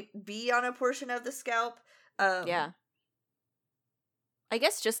be on a portion of the scalp. Yeah. I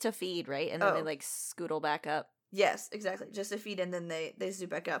guess just to feed, right? And then they like scootle back up. Yes, exactly. Just to feed, and then they zoom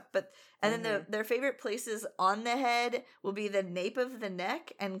back up. And then their favorite places on the head will be the nape of the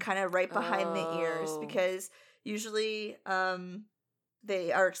neck and kind of right behind the ears, because usually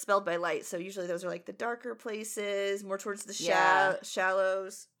they are expelled by light. So usually those are like the darker places, more towards the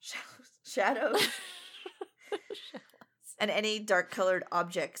shadows, and any dark colored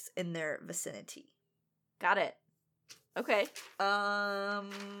objects in their vicinity. Got it. Okay.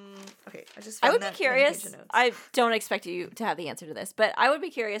 Okay. I would be curious. I don't expect you to have the answer to this, but I would be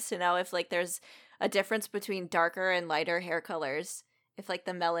curious to know if like there's a difference between darker and lighter hair colors. If like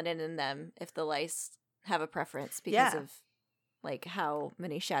the melanin in them, if the lice have a preference because of like how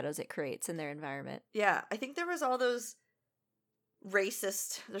many shadows it creates in their environment. Yeah, I think there was all those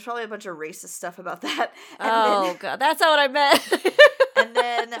there's probably a bunch of racist stuff about that. And God, that's not what I meant. And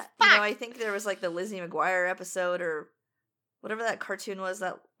then, I think there was like the Lizzie McGuire episode or whatever that cartoon was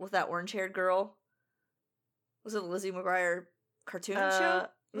that with that orange-haired girl. Was it a Lizzie McGuire cartoon show?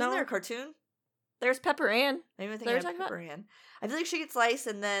 Wasn't there a cartoon? There's Pepper Ann. Maybe I think of Pepper Ann. I feel like she gets lice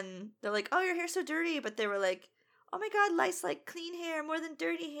and then they're like, oh, your hair's so dirty. But they were like, oh my God, lice like clean hair more than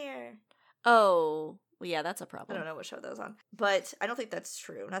dirty hair. Oh, well, yeah, that's a problem. I don't know what show that was on. But I don't think that's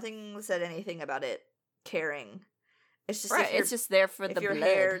true. Nothing said anything about it caring. It's just it's just there for the blood. If your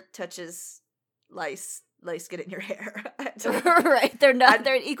hair touches lice get in your hair. Right. They're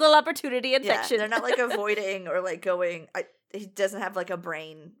an equal opportunity infection. They're not like avoiding or like going. He doesn't have like a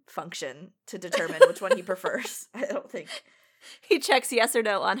brain function to determine which one he prefers. I don't think. He checks yes or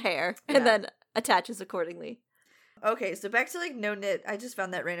no on hair and then attaches accordingly. Okay, so back to like no knit. I just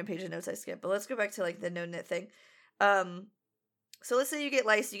found that random page of notes I skipped, but let's go back to like the no knit thing. So let's say you get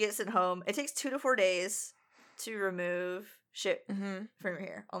lice, you get sent home. It takes 2 to 4 days to remove shit from your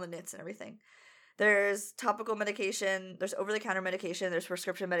hair, all the knits and everything. There's topical medication, there's over-the-counter medication, there's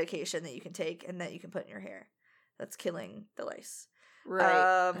prescription medication that you can take and that you can put in your hair. That's killing the lice.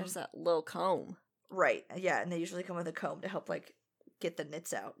 Right. There's that little comb. Right. Yeah, and they usually come with a comb to help like get the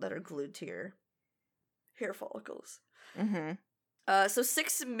knits out that are glued to your hair follicles. So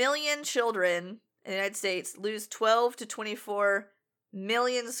 6 million children in the United States lose 12 to 24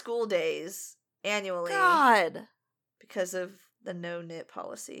 million school days annually. God. Because of the no-knit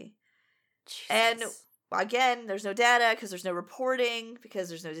policy. Jesus. And again, there's no data because there's no reporting because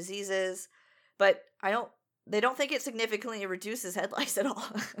there's no diseases. But they don't think it significantly reduces head lice at all.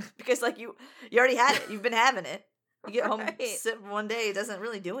 Because like you already had it. You've been having it. You get home, sit one day, it doesn't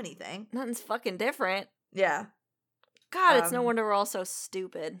really do anything. Nothing's fucking different. Yeah. God, it's no wonder we're all so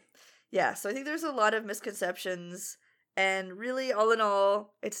stupid. Yeah, so I think there's a lot of misconceptions. And really, all in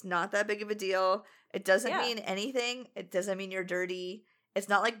all, it's not that big of a deal. It doesn't mean anything. It doesn't mean you're dirty. It's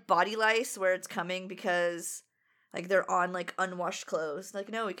not like body lice where it's coming because like they're on like unwashed clothes. Like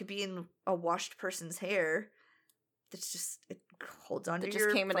no, it could be in a washed person's hair. It's just it holds on to your. It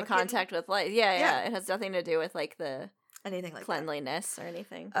just came into contact with lice. Yeah. It has nothing to do with like the anything like cleanliness or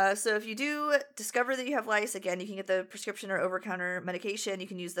anything. So if you do discover that you have lice, again, you can get the prescription or over-counter medication. You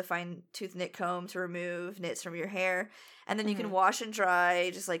can use the fine-tooth knit comb to remove knits from your hair, and then you can wash and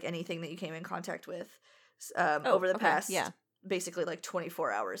dry just like anything that you came in contact with over the past. Yeah. Basically like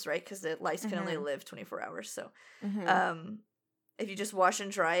 24 hours, right? Because the lice can only live 24 hours. So if you just wash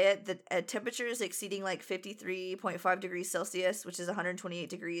and dry it, at temperatures exceeding like 53.5 degrees Celsius, which is 128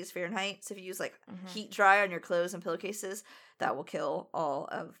 degrees Fahrenheit. So if you use like heat dry on your clothes and pillowcases, that will kill all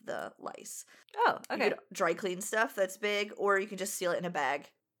of the lice. Oh, okay. You could dry clean stuff that's big, or you can just seal it in a bag.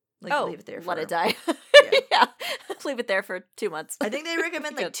 Like leave it there let it die. Yeah. Leave it there for 2 months. I think they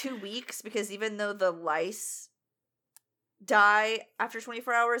recommend like 2 weeks because even though the lice die after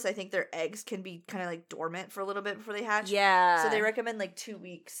 24 hours, I think their eggs can be kind of like dormant for a little bit before they hatch. Yeah. So they recommend like 2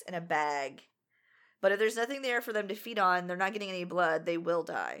 weeks in a bag. But if there's nothing there for them to feed on, they're not getting any blood, they will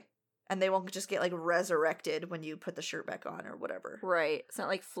die. And they won't just get like resurrected when you put the shirt back on or whatever. Right. It's not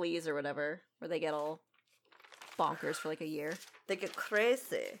like fleas or whatever, where they get all bonkers for like a year. They get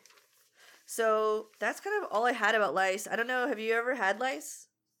crazy. So that's kind of all I had about lice. I don't know, have you ever had lice?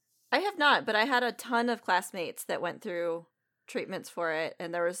 I have not, but I had a ton of classmates that went through treatments for it,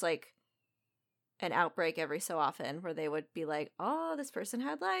 and there was like an outbreak every so often where they would be like, oh, this person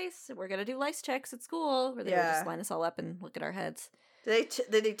had lice. We're going to do lice checks at school, where they would just line us all up and look at our heads. Did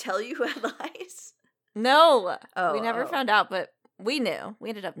they tell you who had lice? No. We never found out, but we knew. We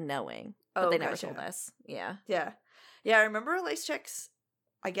ended up knowing, but they never told us. Yeah. Yeah. Yeah, I remember lice checks,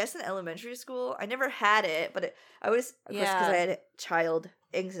 I guess in elementary school. I never had it, but I always, of course, because I had child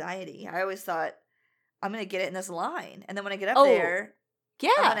anxiety, I always thought, I'm going to get it in this line. And then when I get up there,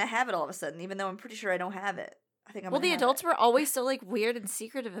 I'm going to have it all of a sudden, even though I'm pretty sure I don't have it. I think I'm the adults were always so like weird and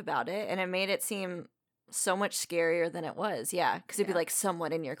secretive about it, and it made it seem so much scarier than it was. Yeah, because it'd be like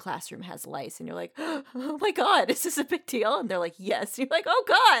someone in your classroom has lice, and you're like, oh my god, is this a big deal? And they're like, yes. And you're like, oh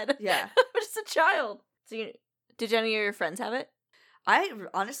god, yeah, I'm just a child. So did any of your friends have it? I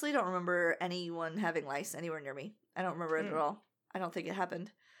honestly don't remember anyone having lice anywhere near me. I don't remember it at all. I don't think it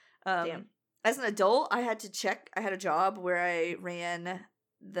happened. Damn. As an adult, I had to check. I had a job where I ran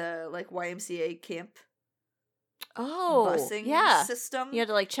the like YMCA camp busing system. You had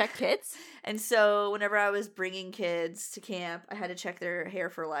to like check kids? And so whenever I was bringing kids to camp, I had to check their hair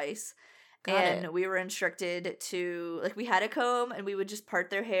for lice. We were instructed to, like, we had a comb and we would just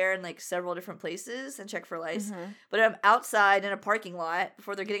part their hair in like several different places and check for lice. Mm-hmm. But I'm outside in a parking lot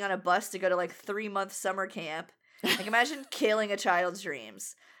before they're getting on a bus to go to like 3-month summer camp. Like, imagine killing a child's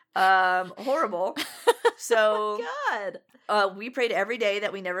dreams. Horrible. So, oh God. We prayed every day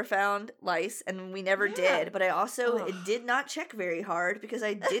that we never found lice, and we never did. But I also did not check very hard because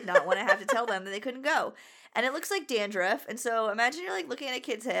I did not want to have to tell them that they couldn't go. And it looks like dandruff. And so imagine you're like looking at a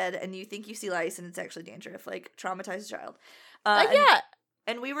kid's head and you think you see lice and it's actually dandruff, like traumatized child.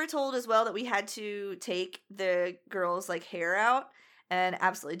 And we were told as well that we had to take the girls' like hair out, and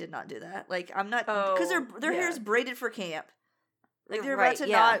absolutely did not do that. Like, I'm not, because their hair is braided for camp. Like, they're about to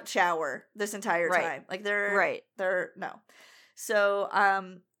not shower this entire time. Like, they're no. So,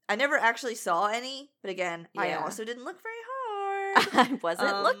 I never actually saw any, but again, I also didn't look very hard. I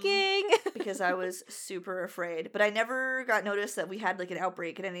wasn't looking. Because I was super afraid. But I never got noticed that we had, like, an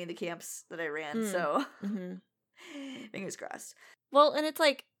outbreak at any of the camps that I ran, so fingers crossed. Well, and it's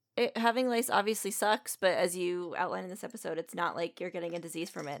like, having lice obviously sucks, but as you outline in this episode, it's not like you're getting a disease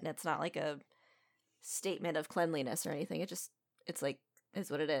from it, and it's not like a statement of cleanliness or anything. It's like,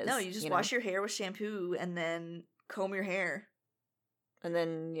 is what it is. No, you just wash your hair with shampoo and then comb your hair. And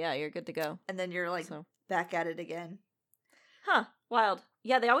then, you're good to go. And then you're, like, back at it again. Huh. Wild.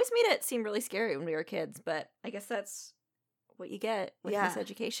 Yeah, they always made it seem really scary when we were kids, but I guess that's what you get with this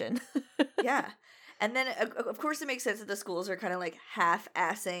education. Yeah. And then, of course, it makes sense that the schools are kind of, like,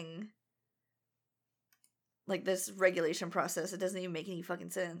 half-assing, like, this regulation process. It doesn't even make any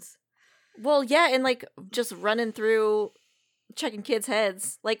fucking sense. Well, yeah, and, like, just running through checking kids'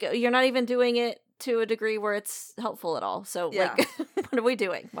 heads. Like, you're not even doing it to a degree where it's helpful at all. So, like, what are we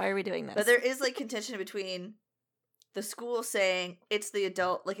doing? Why are we doing this? But there is, like, contention between the school saying it's the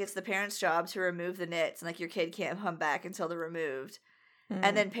adult, like, it's the parents' job to remove the nits, and, like, your kid can't come back until they're removed.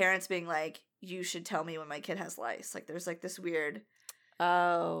 And then parents being like, you should tell me when my kid has lice. Like, there's, like, this weird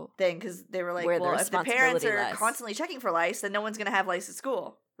thing, because they were like, well, if the parents are constantly checking for lice, then no one's going to have lice at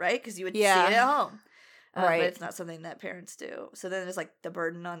school, right? Because you would see it at home. Right. But it's not something that parents do. So then there's, like, the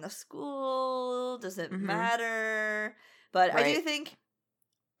burden on the school. Does it matter? But I do think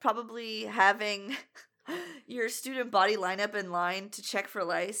probably having your student body line up in line to check for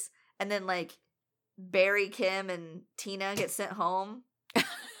lice, and then, like, Barry, Kim, and Tina get sent home.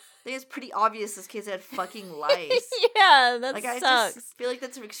 I think it's pretty obvious those kids had fucking lice. Yeah, that like, sucks. I just feel like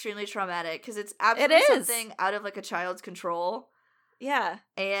that's extremely traumatic, because it's absolutely something out of, like, a child's control. Yeah.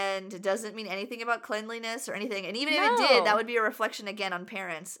 And it doesn't mean anything about cleanliness or anything. And even if it did, that would be a reflection again on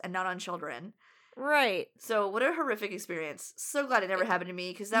parents and not on children. Right. So what a horrific experience. So glad it never happened to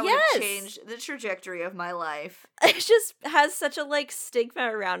me, because that would have changed the trajectory of my life. It just has such a, like,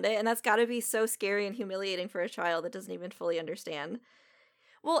 stigma around it, and that's got to be so scary and humiliating for a child that doesn't even fully understand.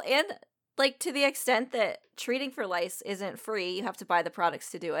 Well, and, like, to the extent that treating for lice isn't free, you have to buy the products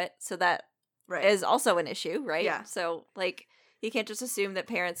to do it. So that is also an issue, right? Yeah. So, like, you can't just assume that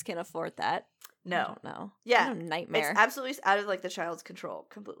parents can afford that. No. I don't know. Yeah. What a nightmare. It's absolutely out of, like, the child's control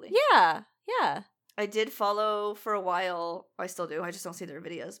completely. Yeah. Yeah. I did follow for a while. I still do. I just don't see their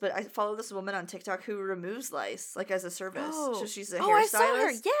videos. But I follow this woman on TikTok who removes lice, like, as a service. So she's a hairstylist. I saw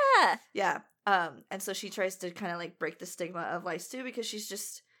her. Yeah. Yeah. And so she tries to kind of, like, break the stigma of lice too, because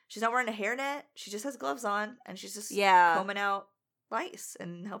she's not wearing a hairnet. She just has gloves on, and she's just combing out lice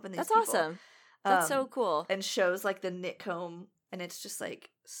and helping these people. That's awesome. That's so cool. And shows, like, the knit comb, and it's just,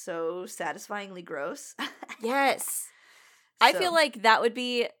 like, so satisfyingly gross. Yes. I feel like that would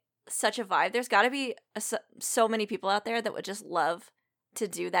be such a vibe. There's got to be so many people out there that would just love to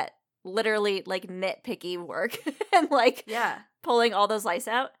do that literally like nitpicky work and like pulling all those lice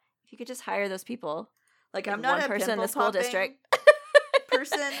out. If you could just hire those people. Like I'm not one a person in the school district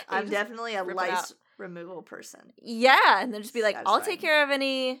person. I'm definitely a lice removal person. Yeah, and then just be like, I'll take care of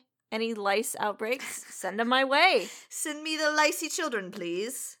any lice outbreaks. Send them my way. Send me the licey children,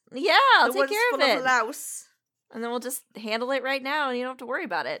 please. Yeah, I'll take care of it. Of louse. And then we'll just handle it right now, and you don't have to worry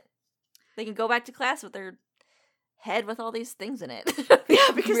about it. They can go back to class with their head with all these things in it.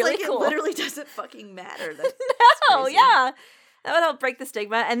 Yeah, because really like cool. It literally doesn't fucking matter. No, yeah. That would help break the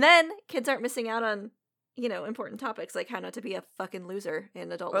stigma. And then kids aren't missing out on, you know, important topics like how not to be a fucking loser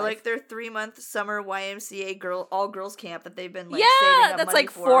in adult life. Or like their 3-month summer YMCA all girls camp that they've been like saving up that's money like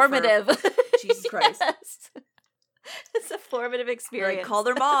for formative. Jesus Christ. Yes. It's a formative experience. Like, call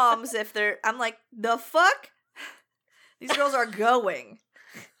their moms if they're. I'm like, the fuck? These girls are going.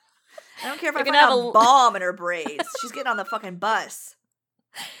 I don't care if I find a bomb in her braids. She's getting on the fucking bus.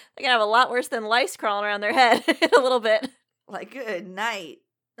 They're gonna have a lot worse than lice crawling around their head in a little bit. Like, good night.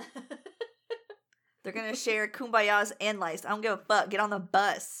 They're gonna share kumbayas and lice. I don't give a fuck. Get on the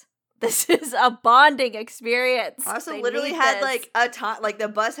bus. This is a bonding experience. I also literally had like a time, like the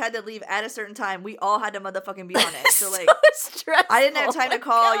bus had to leave at a certain time. We all had to motherfucking be on it. So like, stressful. I didn't have time to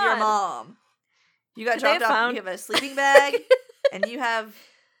call your mom. You got dropped off. You have a sleeping bag, and you have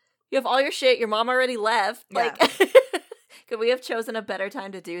all your shit. Your mom already left. Yeah. Like, could we have chosen a better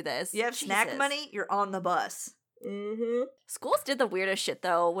time to do this? You have snack money. You're on the bus. Mm-hmm. Schools did the weirdest shit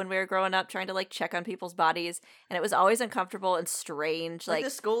though when we were growing up, trying to like check on people's bodies, and it was always uncomfortable and strange. Like the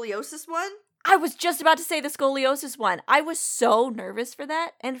scoliosis one. I was just about to say the scoliosis one. I was so nervous for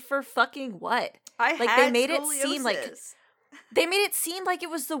that, and for fucking what? They made it seem like they made it seem like it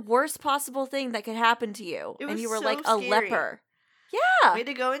was the worst possible thing that could happen to you, and you were so like scary. A leper. Yeah, we had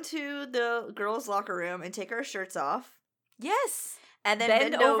to go into the girls' locker room and take our shirts off. Yes. And then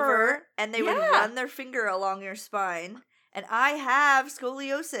bend over, and they would run their finger along your spine. And I have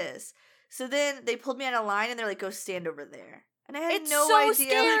scoliosis. So then they pulled me on a line, and they're like, go stand over there. And I had no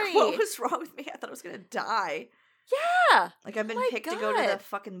idea like, what was wrong with me. I thought I was going to die. Yeah. Like, I've been picked to go to the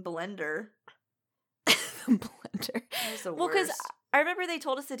fucking blender. The blender. That was the worst. Well, because I remember they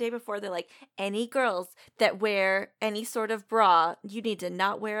told us the day before, they're like, any girls that wear any sort of bra, you need to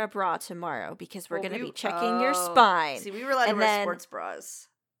not wear a bra tomorrow because we're going to be checking your spine. See, we were allowed to wear sports bras.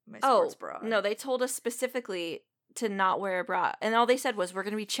 My sports bra. No, they told us specifically to not wear a bra. And all they said was, we're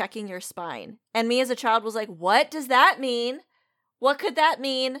going to be checking your spine. And me as a child was like, what does that mean? What could that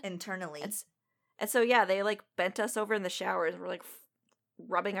mean? Internally. And so, yeah, they like bent us over in the showers and were like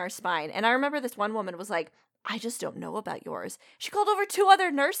rubbing our spine. And I remember this one woman was like, I just don't know about yours. She called over 2 other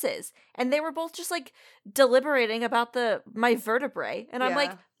nurses, and they were both just like deliberating about my vertebrae. And I'm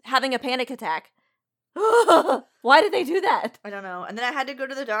like having a panic attack. Why did they do that? I don't know. And then I had to go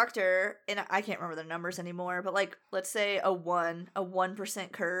to the doctor, and I can't remember the numbers anymore, but like, let's say a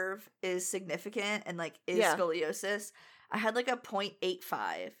 1% curve is significant and like is scoliosis. I had like a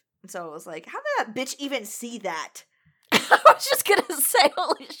 0.85. And so I was like, how did that bitch even see that? I was just gonna say,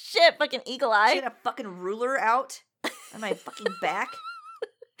 holy shit, fucking eagle eye. She had a fucking ruler out on my fucking back.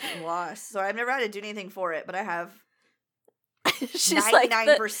 I'm lost. So I've never had to do anything for it, but I have She's 99%, like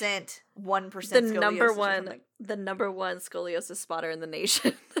 1% scoliosis. The number one scoliosis spotter in the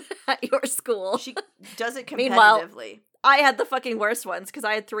nation at your school. She does it competitively. Meanwhile, I had the fucking worst ones because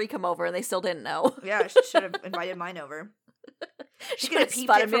I had 3 come over and they still didn't know. Yeah, she should have invited mine over. She could have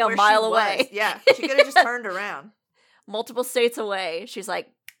spotted me a mile away. Yeah, she could have just turned around. Multiple states away. She's like,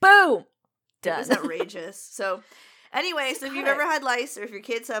 boom! Done. It was outrageous. So, anyway, so if you've ever had lice, or if your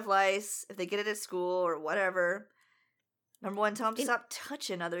kids have lice, if they get it at school or whatever, number 1, tell them to stop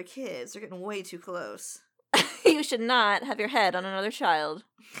touching other kids. They're getting way too close. You should not have your head on another child.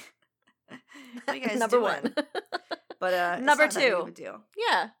 What are you guys number doing? 1. But number it's not 2. that big of a deal.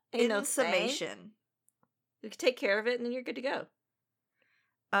 Yeah. In summation. You can take care of it and then you're good to go.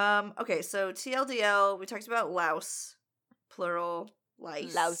 Okay, so TLDL, we talked about louse, plural,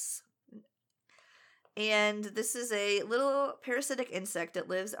 lice. Louse. And this is a little parasitic insect that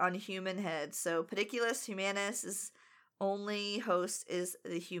lives on human heads. So Pediculus humanus' only host is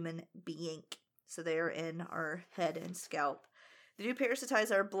the human being. So they are in our head and scalp. They do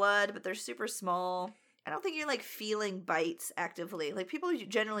parasitize our blood, but they're super small. I don't think you're like feeling bites actively. Like people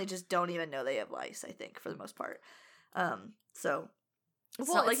generally just don't even know they have lice, I think, for the most part. So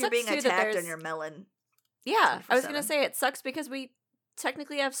it's not like you're being attacked on your melon. Yeah, I was gonna say it sucks because we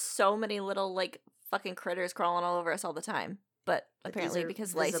technically have so many little like fucking critters crawling all over us all the time. But apparently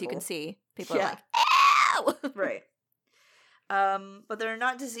because lice you can see, people are like, ow! Right. But they're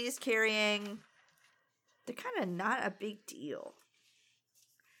not disease carrying. They're kind of not a big deal.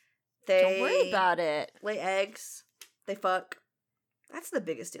 Don't worry about it. Lay eggs. They fuck. That's the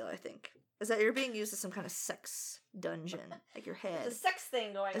biggest deal, I think. Is that you're being used as some kind of sex dungeon. Like your head. There's a sex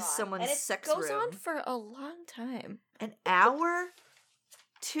thing going as on. Someone's and it sex goes room. on for a long time. An hour?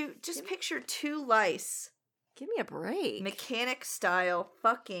 Just picture 2 lice. Give me a break. Mechanic style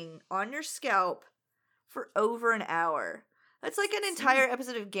fucking on your scalp for over an hour. That's like an entire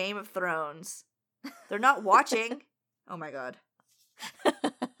episode of Game of Thrones. They're not watching. Oh my god.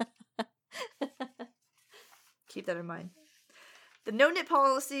 Keep that in mind. The no-knit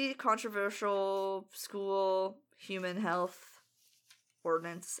policy, controversial school, human health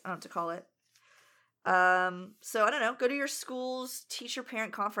ordinance, I don't know what to call it. So I don't know, go to your school's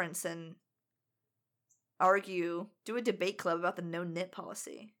teacher-parent conference and argue, do a debate club about the no-knit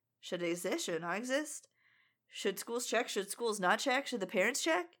policy. Should it exist? Should it not exist? Should schools check? Should schools not check? Should the parents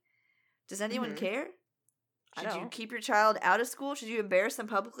check? Does anyone care? Should you keep your child out of school? Should you embarrass them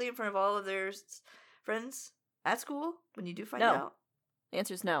publicly in front of all of their friends at school when you do find out? The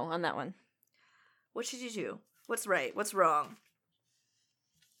answer is no on that one. What should you do? What's right? What's wrong?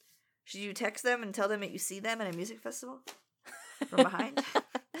 Should you text them and tell them that you see them at a music festival from behind?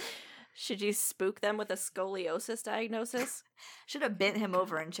 Should you spook them with a scoliosis diagnosis? Should have bent him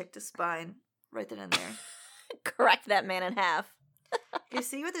over and checked his spine right then and there. Crack that man in half. You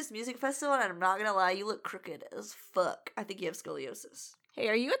see you at this music festival, and I'm not gonna lie, you look crooked as fuck. I think you have scoliosis. Hey,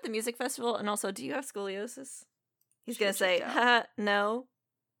 are you at the music festival? And also, do you have scoliosis? He's Should've gonna say, checked haha, no.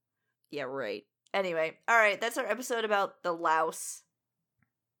 Yeah, right. Anyway, alright, that's our episode about the louse.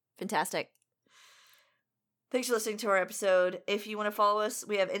 Fantastic. Thanks for listening to our episode. If you want to follow us,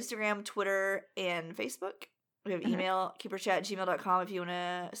 we have Instagram, Twitter, and Facebook. We have email, keeperchat@gmail.com if you want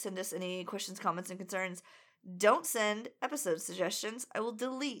to send us any questions, comments, and concerns. Don't send episode suggestions. I will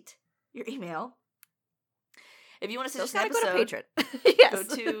delete your email. If you want to suggest an episode, go to Patreon. Yes. go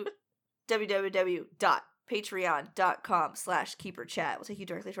to www.patreon.com/keeperchat. We'll take you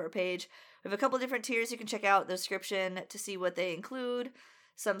directly to our page. We have a couple different tiers you can check out the description to see what they include.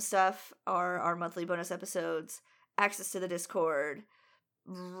 Some stuff are our monthly bonus episodes, access to the Discord,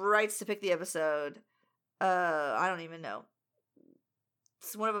 rights to pick the episode. I don't even know.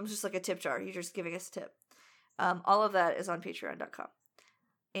 So one of them is just like a tip jar. You're just giving us a tip. All of that is on patreon.com.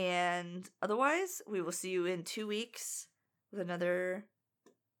 And otherwise, we will see you in 2 weeks with another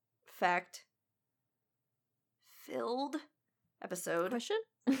fact-filled episode. Question?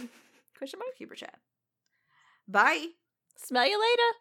 Question mark? Keeper Chat. Bye. Smell you later.